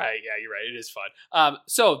 You're right. Yeah, you're right. It is fun.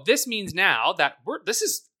 So this means now that this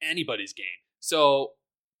is anybody's game. So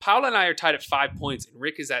Paula and I are tied at 5 points, and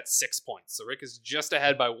Rick is at 6 points. So Rick is just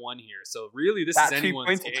ahead by 1 here. So really, this is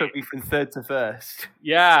anyone's game. 2 points took me from third to first.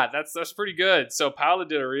 Yeah, that's pretty good. So Paula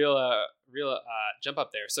did a real jump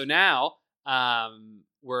up there. So now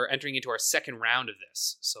we're entering into our second round of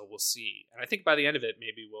this. So we'll see. And I think by the end of it,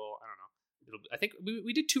 maybe I don't know. I think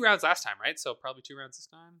we did 2 rounds last time, right? So probably 2 rounds this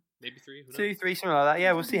time. Maybe 3. Who knows? 2, 3, something like that.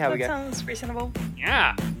 Yeah, we'll see how we go. That sounds reasonable.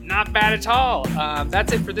 Yeah, not bad at all.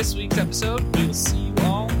 That's it for this week's episode. We will see you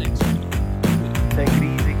all next week. Take it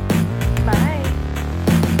easy.